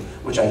this issue,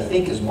 which I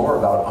think is more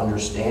about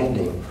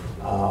understanding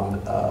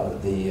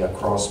the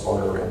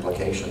cross-border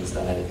implications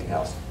than anything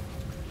else.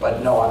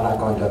 But no, I'm not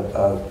going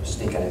to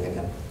sneak anything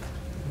in.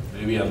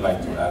 Maybe I'd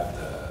like to add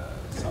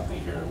something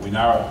here. We're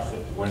now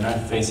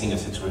facing a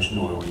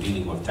situation where we're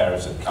dealing with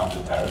tariffs and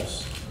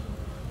counter-tariffs.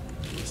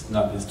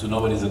 It's to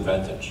nobody's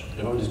advantage.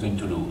 Everybody's going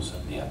to lose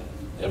at the end.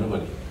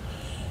 Everybody.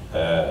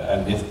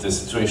 And if the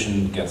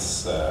situation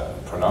gets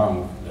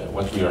prolonged,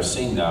 what we are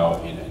seeing now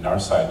on our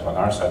side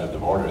of the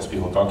border is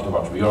people talking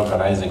about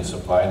reorganizing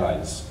supply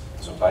lines,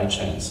 supply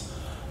chains,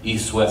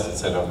 east-west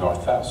instead of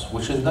north-south,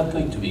 which is not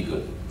going to be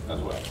good as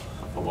well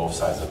for both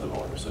sides of the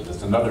border. So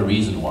that's another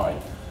reason why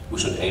we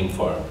should aim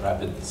for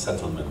rapid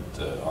settlement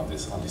on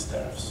these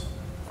tariffs.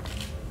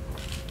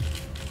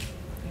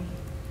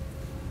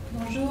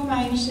 Bonjour,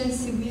 Marie-Michelle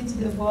Siouy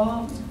du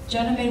Devoir.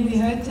 Gentlemen, we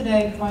heard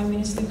today Prime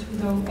Minister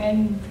Trudeau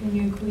and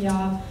Premier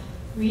Couillard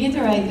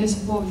reiterate their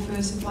support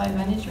for supply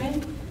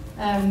management.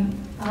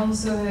 I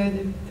also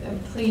heard a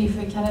plea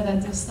for Canada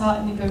to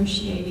start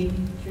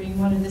negotiating during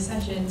one of the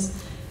sessions.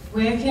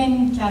 Where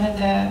can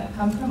Canada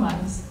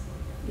compromise,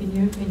 in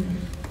your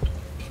opinion?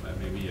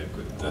 Maybe I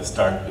could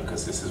start,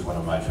 because this is one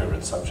of my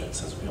favorite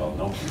subjects, as we all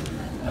know.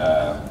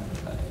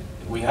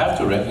 We have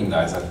to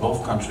recognize that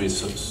both countries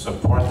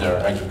support their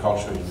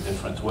agriculture in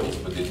different ways,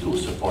 but they do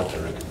support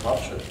their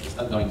agriculture. It's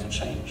not going to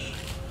change.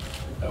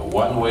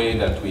 One way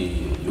that we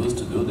use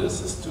to do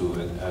this is to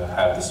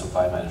have the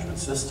supply management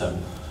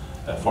system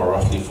for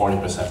roughly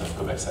 40% of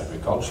Quebec's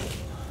agriculture.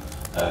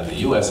 The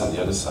US, on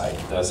the other side,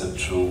 does it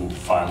through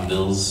farm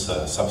bills,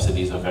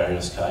 subsidies of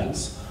various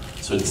kinds.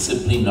 So it's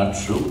simply not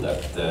true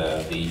that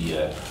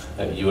the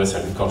US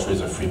agriculture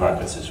is a free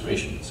market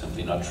situation. It's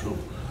simply not true.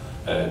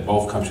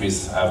 Both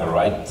countries have a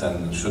right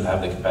and should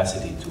have the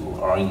capacity to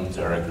orient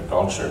their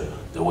agriculture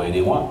the way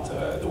they want,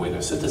 the way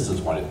their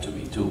citizens want it to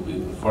be too.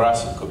 For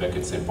us in Quebec,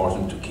 it's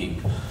important to keep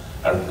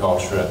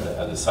agriculture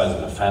at the size of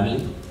the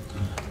family,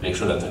 make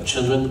sure that the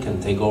children can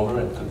take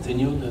over and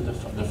continue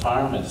the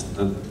farm. It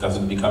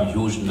doesn't become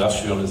huge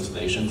industrial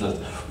installations that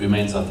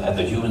remains at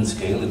the human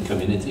scale in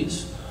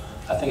communities.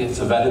 I think it's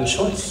a valid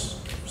choice.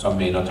 Some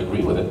may not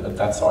agree with it, but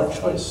that's our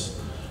choice.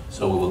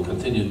 So we will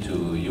continue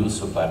to use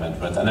supply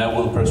management, and I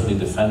will personally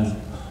defend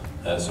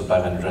supply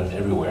management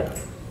everywhere.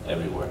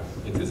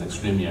 It is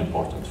extremely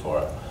important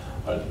for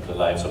the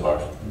lives of our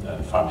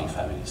farming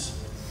families.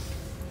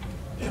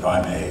 If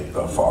I may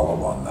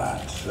follow on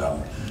that,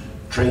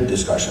 trade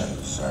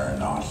discussions are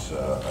not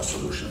a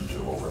solution to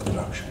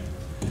overproduction.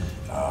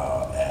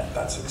 And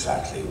that's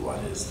exactly what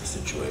is the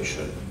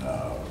situation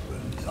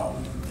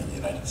in the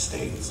United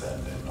States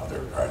and in other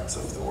parts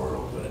of the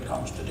world when it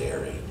comes to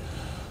dairy.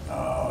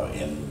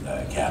 In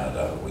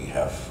Canada, we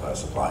have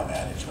supply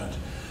management,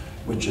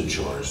 which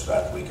ensures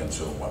that we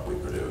consume what we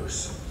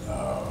produce.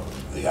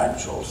 The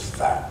actual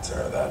facts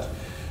are that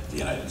the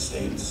United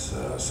States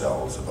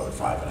sells about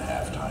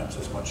 5.5 times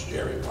as much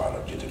dairy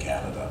product into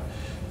Canada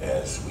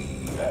as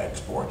we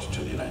export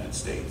to the United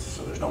States.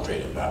 So there's no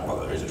trade imbalance. Well,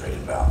 there is a trade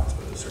imbalance,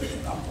 but it's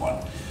certainly not one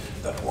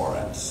that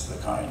warrants the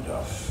kind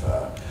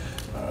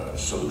of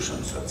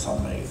solutions that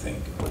some may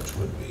think which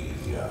would be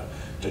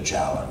to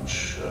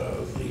challenge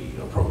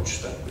the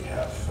approach that we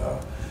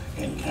have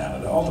in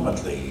Canada.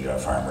 Ultimately,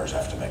 farmers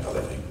have to make a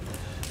living,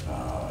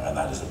 and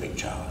that is a big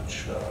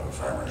challenge.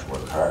 Farmers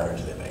work hard,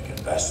 they make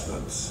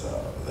investments,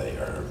 they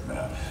are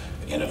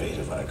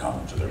innovative when it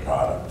comes to their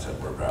products,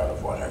 and we're proud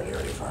of what our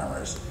dairy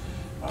farmers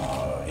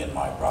in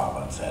my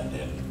province and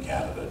in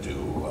Canada do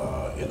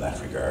in that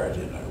regard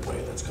in a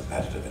way that's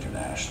competitive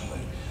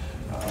internationally.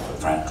 But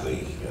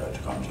frankly, to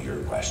come to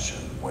your question,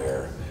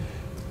 where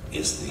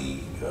is the,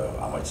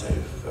 I might say,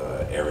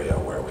 area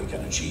where we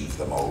can achieve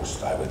the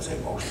most? I would say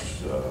most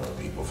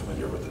people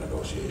familiar with the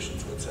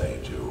negotiations would say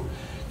to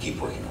keep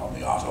working on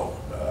the auto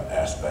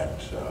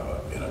aspect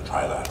in a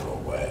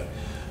trilateral way.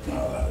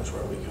 That is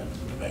where we can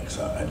make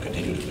some, and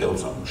continue to build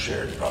some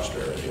shared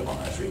prosperity among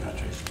our three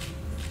countries.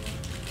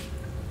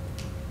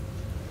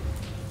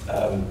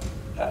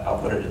 I'll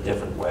put it a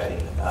different way.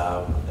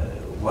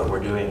 What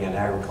we're doing in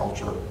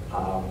agriculture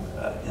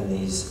in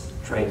these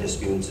trade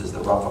disputes is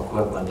the rough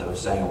equivalent of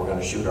saying we're going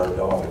to shoot our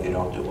dog if you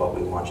don't do what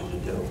we want you to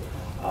do.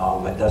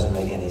 It doesn't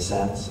make any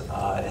sense.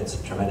 It's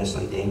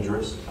tremendously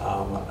dangerous.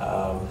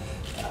 And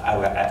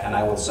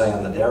I will say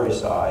on the dairy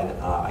side,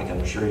 I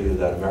can assure you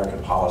that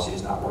American policy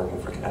is not working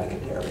for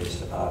Connecticut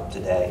dairies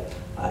today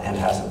and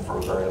hasn't for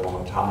a very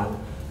long time.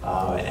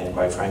 And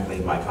quite frankly,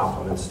 my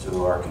compliments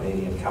to our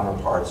Canadian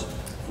counterparts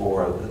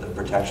for the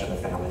protection of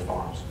family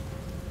farms.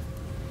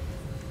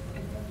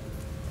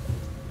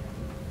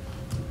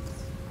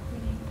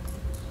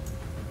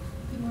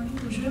 Good morning,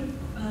 bonjour.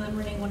 I'm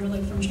Renee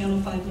Wonderlich from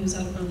Channel 5 News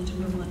out of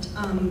Burlington, Vermont.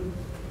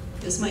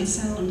 This might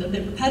sound a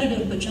bit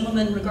repetitive, but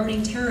gentlemen,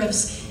 regarding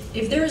tariffs,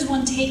 if there is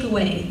one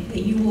takeaway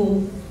that you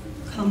will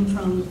come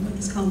from with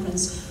this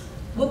conference,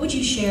 what would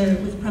you share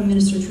with Prime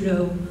Minister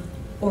Trudeau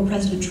or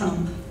President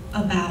Trump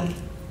about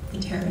the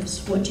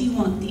tariffs? What do you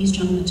want these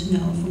gentlemen to know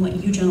from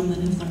what you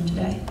gentlemen have learned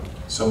today?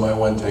 So my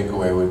one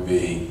takeaway would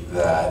be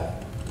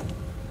that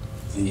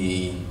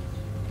the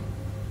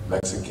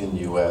Mexican,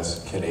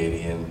 US,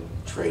 Canadian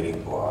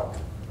trading bloc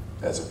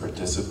as a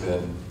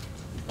participant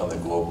on the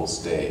global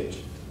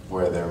stage,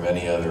 where there are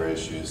many other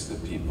issues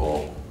that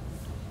people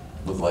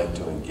would like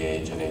to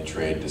engage in a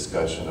trade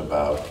discussion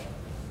about,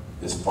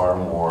 is far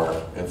more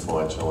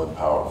influential and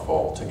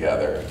powerful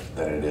together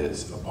than it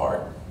is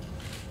apart.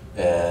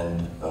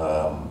 And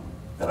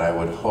I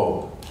would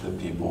hope that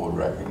people would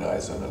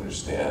recognize and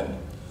understand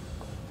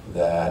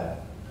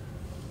that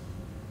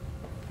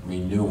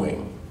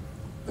renewing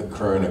the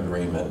current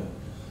agreement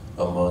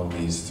among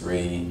these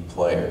three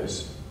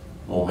players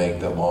will make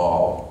them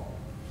all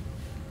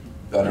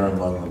better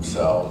among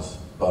themselves,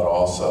 but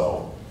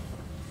also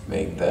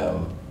make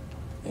them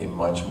a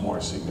much more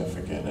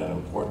significant and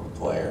important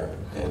player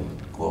in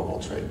global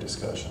trade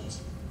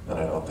discussions. And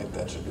I don't think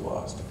that should be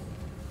lost.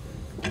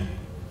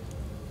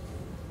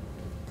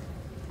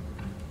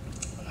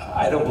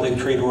 I don't believe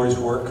trade wars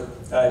work.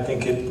 I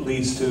think it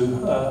leads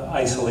to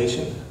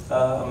isolation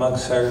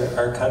amongst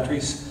our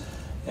countries,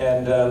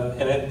 and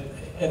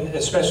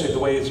especially the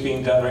way it's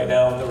being done right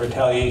now, the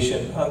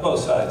retaliation on both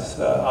sides,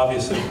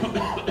 obviously,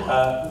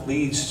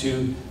 leads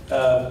to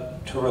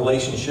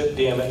relationship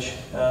damage,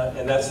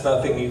 and that's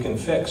nothing you can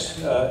fix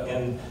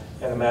in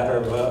a matter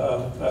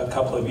of a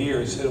couple of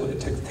years.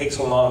 It takes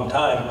a long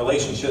time.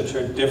 Relationships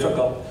are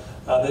difficult.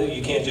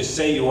 You can't just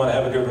say you want to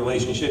have a good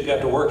relationship. You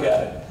have to work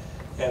at it.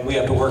 and we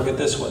have to work at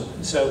this one.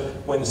 So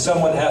when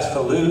someone has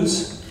to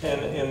lose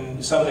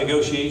in some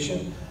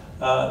negotiation,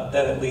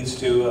 then it leads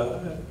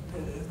to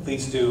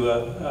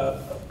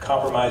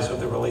compromise of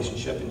the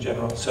relationship in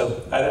general.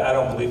 So I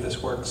don't believe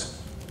this works.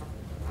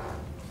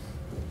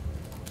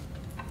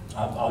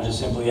 I'll just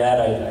simply add,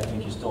 I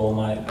think you stole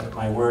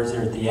my words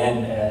there at the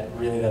end,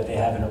 really that they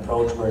have an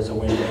approach where it's a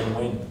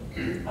win-win-win,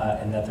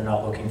 and that they're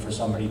not looking for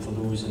somebody to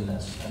lose in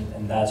this.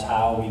 And that's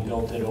how we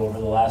built it over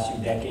the last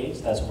few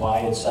decades. That's why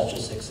it's such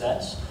a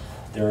success.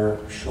 There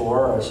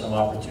sure are some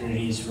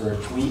opportunities for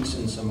tweaks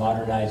and some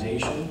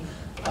modernization,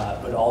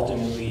 but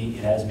ultimately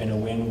it has been a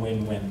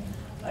win-win-win.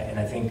 And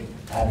I think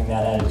having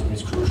that attitude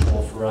is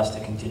crucial for us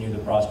to continue the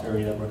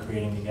prosperity that we're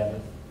creating together.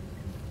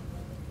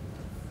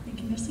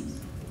 Thank you, merci.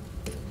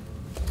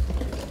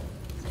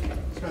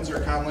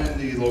 Spencer Conlin,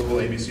 the local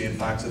ABC and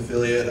Fox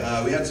affiliate.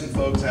 We had some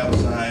folks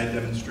outside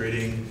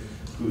demonstrating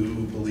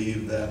who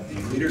believe that the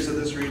leaders of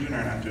this region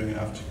are not doing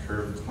enough to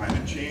curb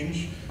climate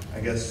change.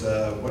 I guess,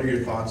 what are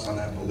your thoughts on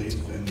that belief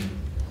and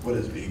what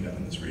is being done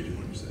in this region,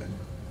 would you say?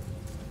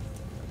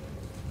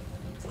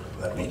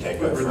 Let me take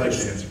a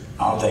first.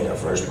 I'll take a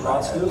first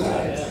crack at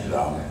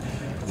that.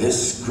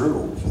 This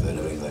group, the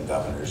New England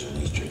Governors and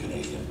Eastern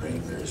Canadian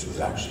Premiers, was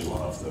actually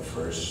one of the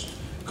first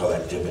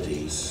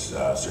collectivities,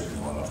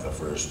 certainly one of the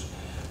first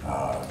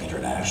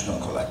international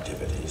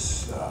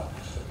collectivities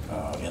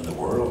in the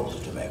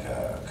world to make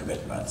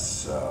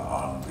commitments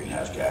on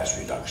greenhouse gas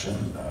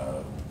reduction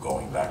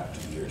going back to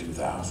the year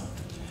 2000.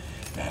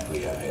 And we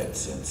have had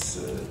since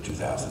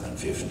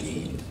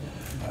 2015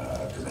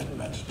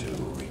 commitment to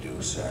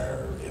reduce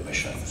our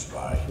emissions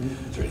by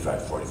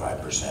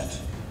 35–45%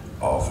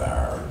 of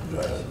our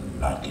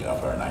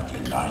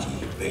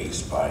 1990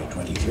 base by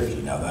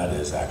 2030. Now that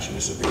is actually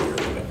a superior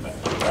commitment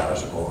to the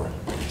Paris Accord.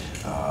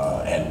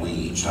 And we,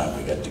 each time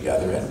we get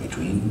together and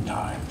between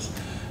times,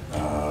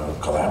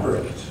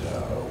 collaborate,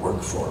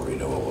 work for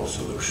renewable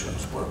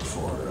solutions, work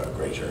for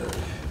greater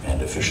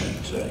and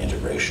efficient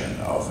integration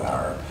of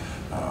our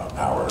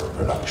power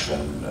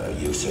production,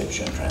 usage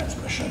and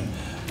transmission.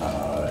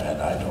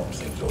 And I don't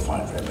think you'll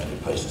find very many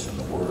places in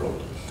the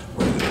world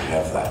where you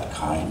have that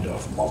kind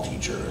of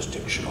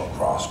multi-jurisdictional,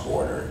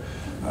 cross-border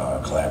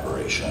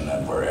collaboration,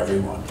 and where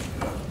everyone,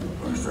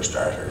 for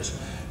starters,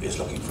 is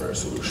looking for a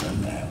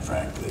solution. And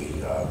frankly,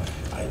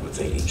 I would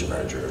say each of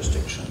our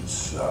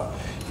jurisdictions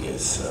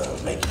is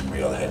making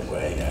real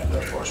headway, and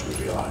of course we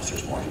realize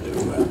there's more to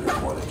do and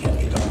there's more that can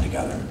be done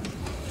together.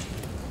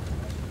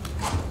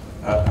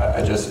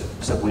 I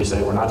just simply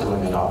say we're not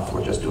doing enough.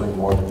 We're just doing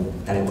more than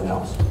anyone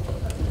else.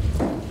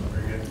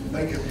 Very good.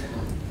 Thank you.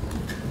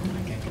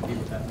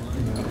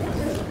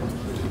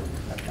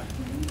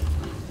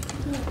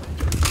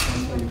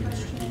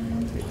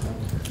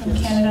 From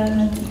Canada, and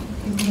then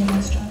you can go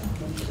next, John.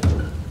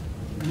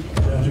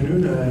 Good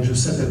afternoon.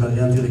 Joseph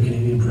Evaliante, the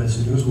Canadian Press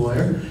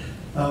Newswire.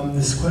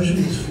 This question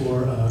is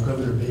for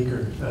Governor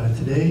Baker.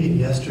 Today and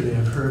yesterday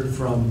I've heard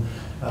from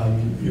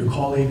your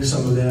colleagues,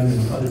 some of them,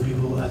 and other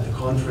people at the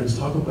conference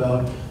talk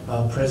about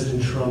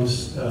President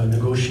Trump's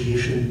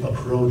negotiation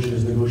approach and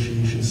his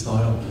negotiation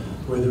style,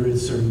 whether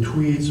it's certain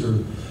tweets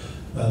or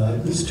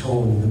this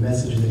tone, the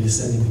message that he's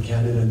sending to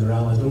Canada and their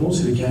allies, but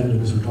mostly to Canada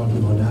because we're talking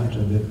about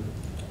NAFTA. But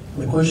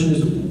my question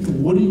is,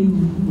 what do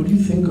you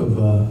think of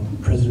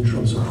President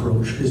Trump's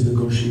approach, his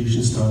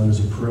negotiation style, his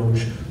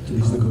approach to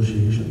these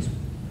negotiations?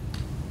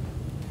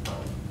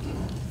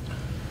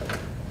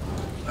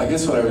 I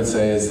guess what I would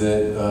say is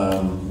that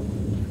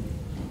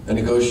a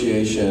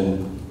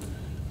negotiation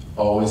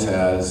always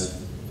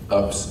has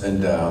ups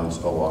and downs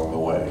along the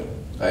way.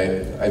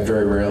 I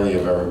very rarely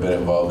have ever been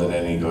involved in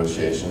any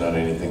negotiation on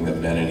anything that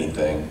meant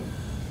anything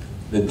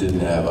that didn't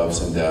have ups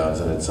and downs,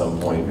 and at some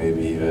point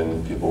maybe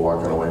even people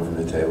walking away from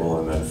the table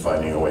and then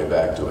finding a way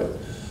back to it.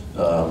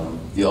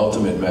 The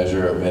ultimate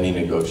measure of any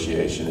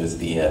negotiation is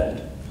the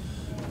end.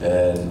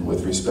 And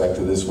with respect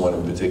to this one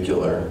in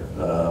particular,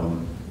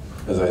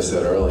 as I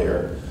said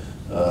earlier,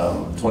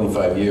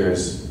 25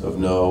 years of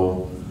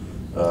no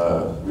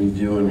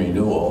review and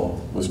renewal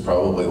was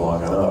probably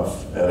long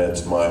enough, and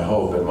it's my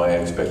hope and my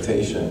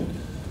expectation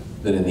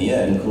that in the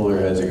end, cooler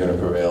heads are going to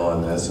prevail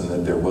on this, and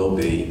that there will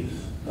be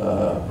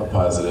a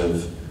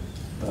positive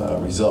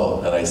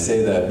result. And I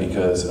say that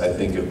because I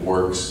think it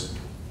works.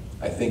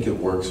 I think it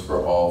works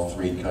for all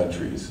three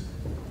countries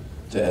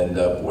to end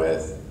up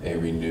with a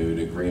renewed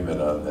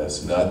agreement on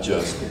this, not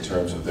just in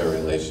terms of their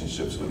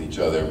relationships with each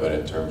other, but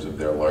in terms of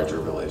their larger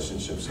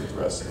relationships with the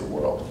rest of the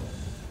world.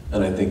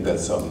 And I think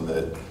that's something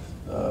that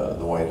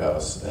the White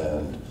House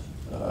and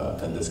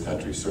this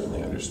country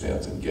certainly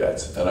understands and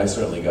gets. And I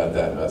certainly got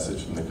that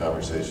message from the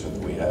conversation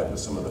that we had with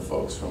some of the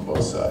folks from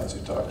both sides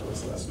who talked to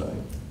us last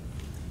night.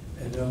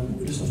 And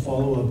just a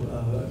follow-up,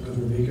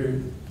 Governor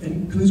Baker,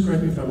 and please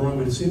correct me if I'm wrong,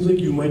 but it seems like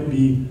you might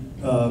be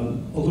a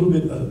little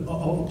bit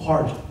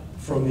apart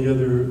from the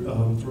other,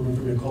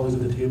 from your colleagues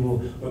at the table.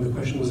 When the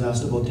question was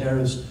asked about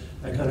tariffs,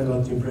 I kind of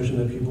got the impression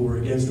that people were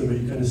against them, but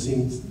you kind of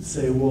seemed to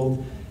say,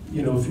 well,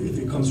 you know, if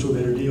it comes to a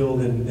better deal,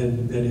 then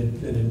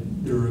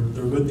they're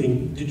a good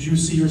thing. Did you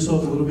see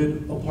yourself a little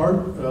bit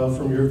apart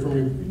from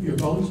your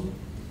colleagues?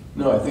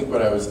 No, I think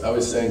what I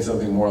was saying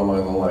something more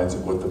along the lines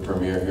of what the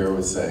Premier here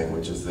was saying,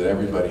 which is that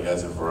everybody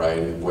has a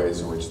variety of ways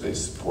in which they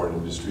support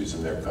industries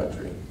in their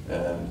country.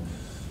 And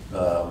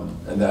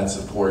that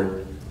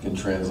support can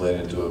translate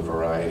into a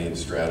variety of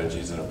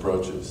strategies and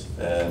approaches.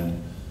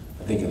 And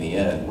I think in the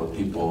end, what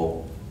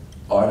people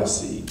ought to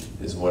see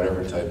is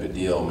whatever type of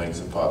deal makes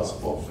it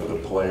possible for the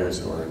players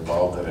who are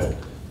involved in it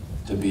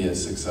to be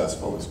as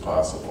successful as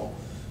possible.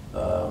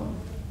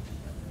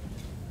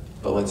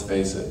 But let's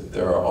face it,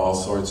 there are all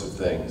sorts of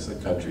things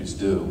that countries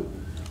do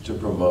to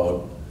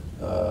promote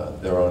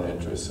their own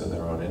interests and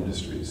their own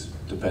industries,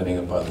 depending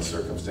upon the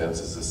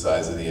circumstances, the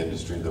size of the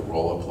industry, the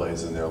role it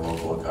plays in their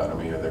local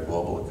economy or their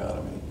global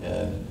economy.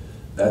 And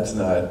that's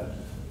not,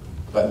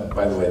 but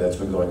by the way, that's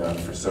been going on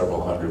for several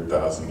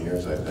 100,000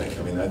 years, I think.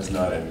 I mean, that's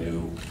not a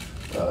new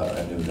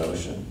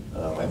notion.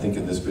 I think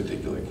in this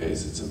particular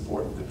case, it's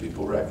important that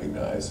people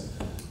recognize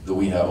that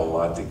we have a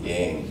lot to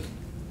gain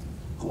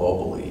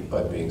globally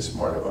by being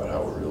smart about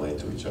how we relate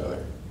to each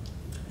other.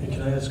 And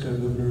can I ask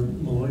Governor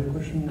Malloy a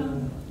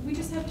question? We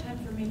just have time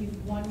for maybe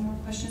one more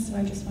question, so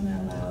I just want to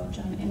allow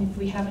John, and if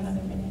we have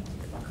another minute,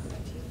 I'll go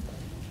back to you.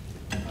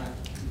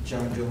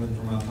 John Gilman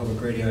from Vermont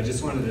Public Radio. I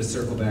just wanted to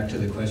circle back to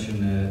the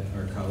question that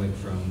our colleague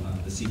from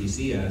the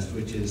CDC asked,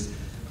 which is,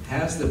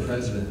 has the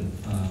president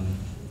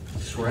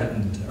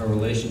threatened a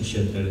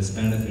relationship that has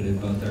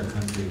benefited both our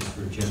countries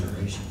for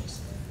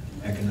generations,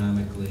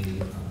 economically,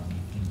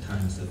 in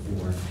times of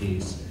war and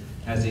peace?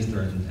 Has he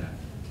threatened that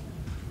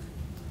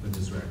with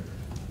his rhetoric?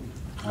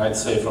 I'd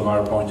say from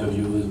our point of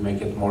view, is make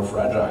it more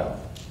fragile.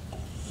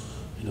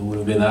 You know,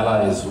 we've been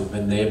allies, we've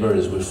been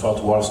neighbors, we've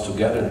fought wars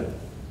together.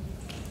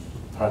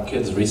 Our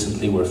kids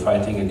recently were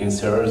fighting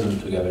against terrorism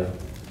together.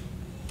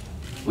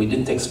 We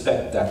didn't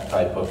expect that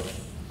type of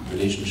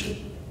relationship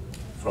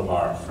from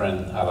our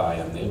friend, ally,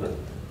 and neighbor.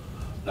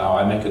 Now,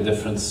 I make a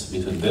difference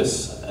between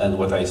this and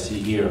what I see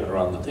here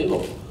around the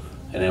table.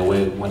 And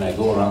anyway, when I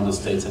go around the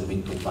States and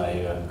meet with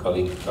my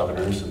colleague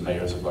governors and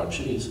mayors of large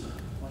cities,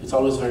 it's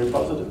always very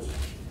positive.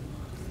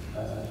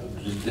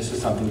 This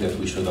is something that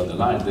we should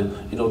underline.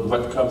 That, you know,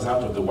 what comes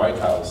out of the White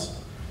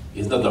House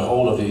is not the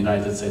whole of the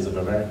United States of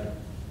America.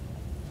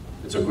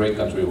 It's a great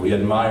country. We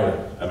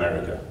admire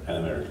America and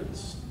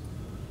Americans.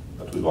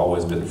 But we've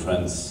always been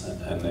friends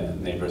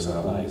and neighbors and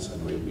allies,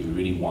 and we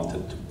really want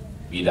it to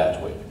be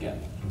that way again.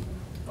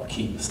 Or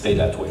stay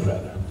that way,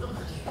 rather.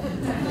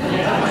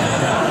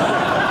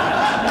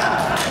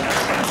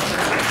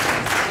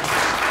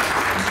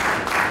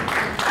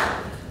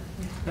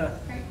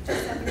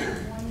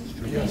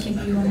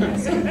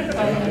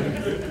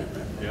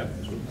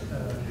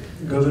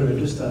 Governor, I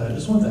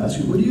just wanted to ask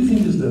you, what do you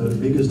think is the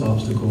biggest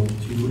obstacle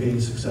to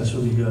a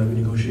successfully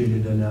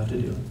negotiated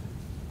NAFTA deal?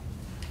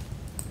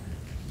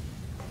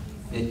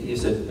 You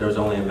said there was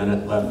only a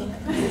minute left.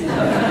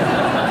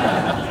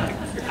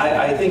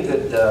 I think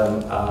that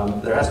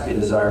there has to be a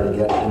desire to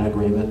get an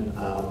agreement.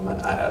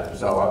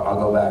 So I'll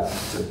go back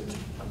to,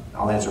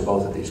 I'll answer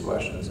both of these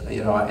questions.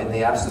 You know, in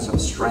the absence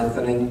of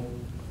strengthening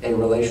a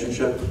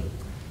relationship,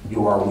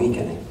 you are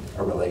weakening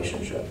a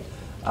relationship.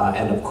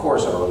 And of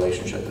course our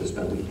relationship has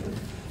been weakened.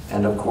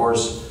 And of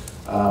course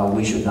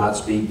we should not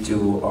speak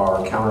to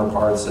our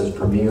counterparts as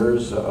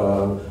premiers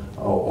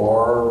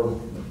or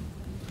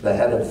the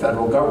head of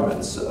federal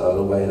governments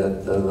the way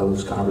that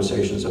those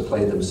conversations have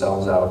played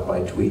themselves out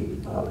by tweet.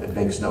 It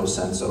makes no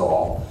sense at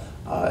all.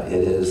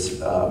 It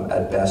is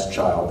at best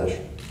childish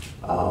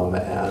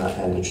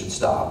and it should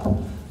stop.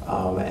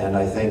 And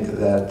I think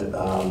that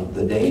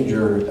the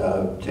danger,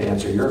 to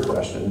answer your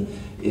question,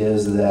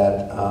 is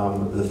that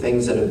the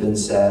things that have been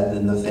said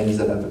and the things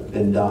that have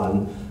been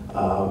done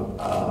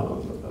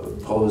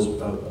pose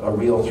a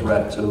real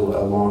threat to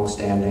a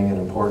long-standing and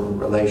important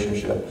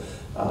relationship.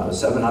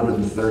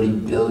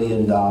 $730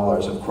 billion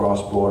of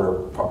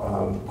cross-border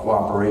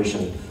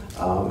cooperation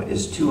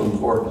is too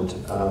important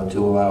to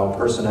allow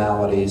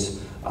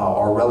personalities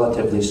or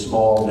relatively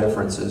small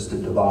differences to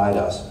divide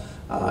us.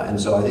 And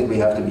so I think we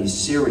have to be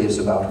serious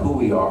about who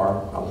we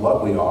are,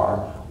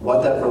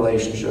 what that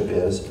relationship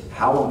is,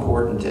 how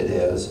important it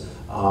is,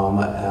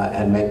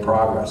 and make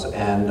progress.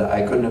 And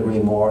I couldn't agree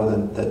more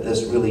than that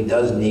this really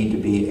does need to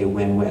be a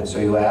win-win. So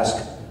you ask,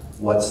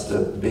 what's the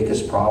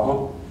biggest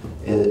problem?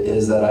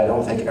 Is that I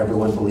don't think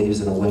everyone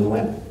believes in a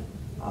win-win.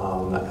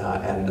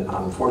 And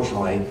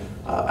unfortunately,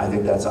 I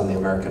think that's on the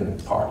American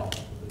part.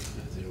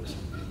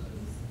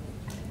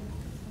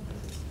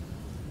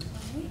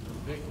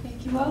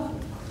 Thank you all.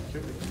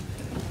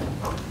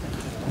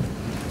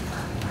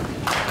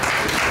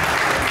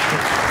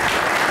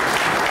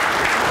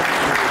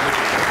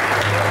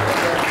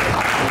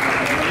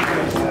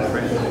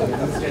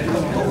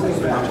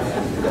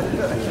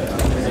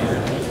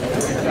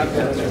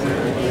 Thank you.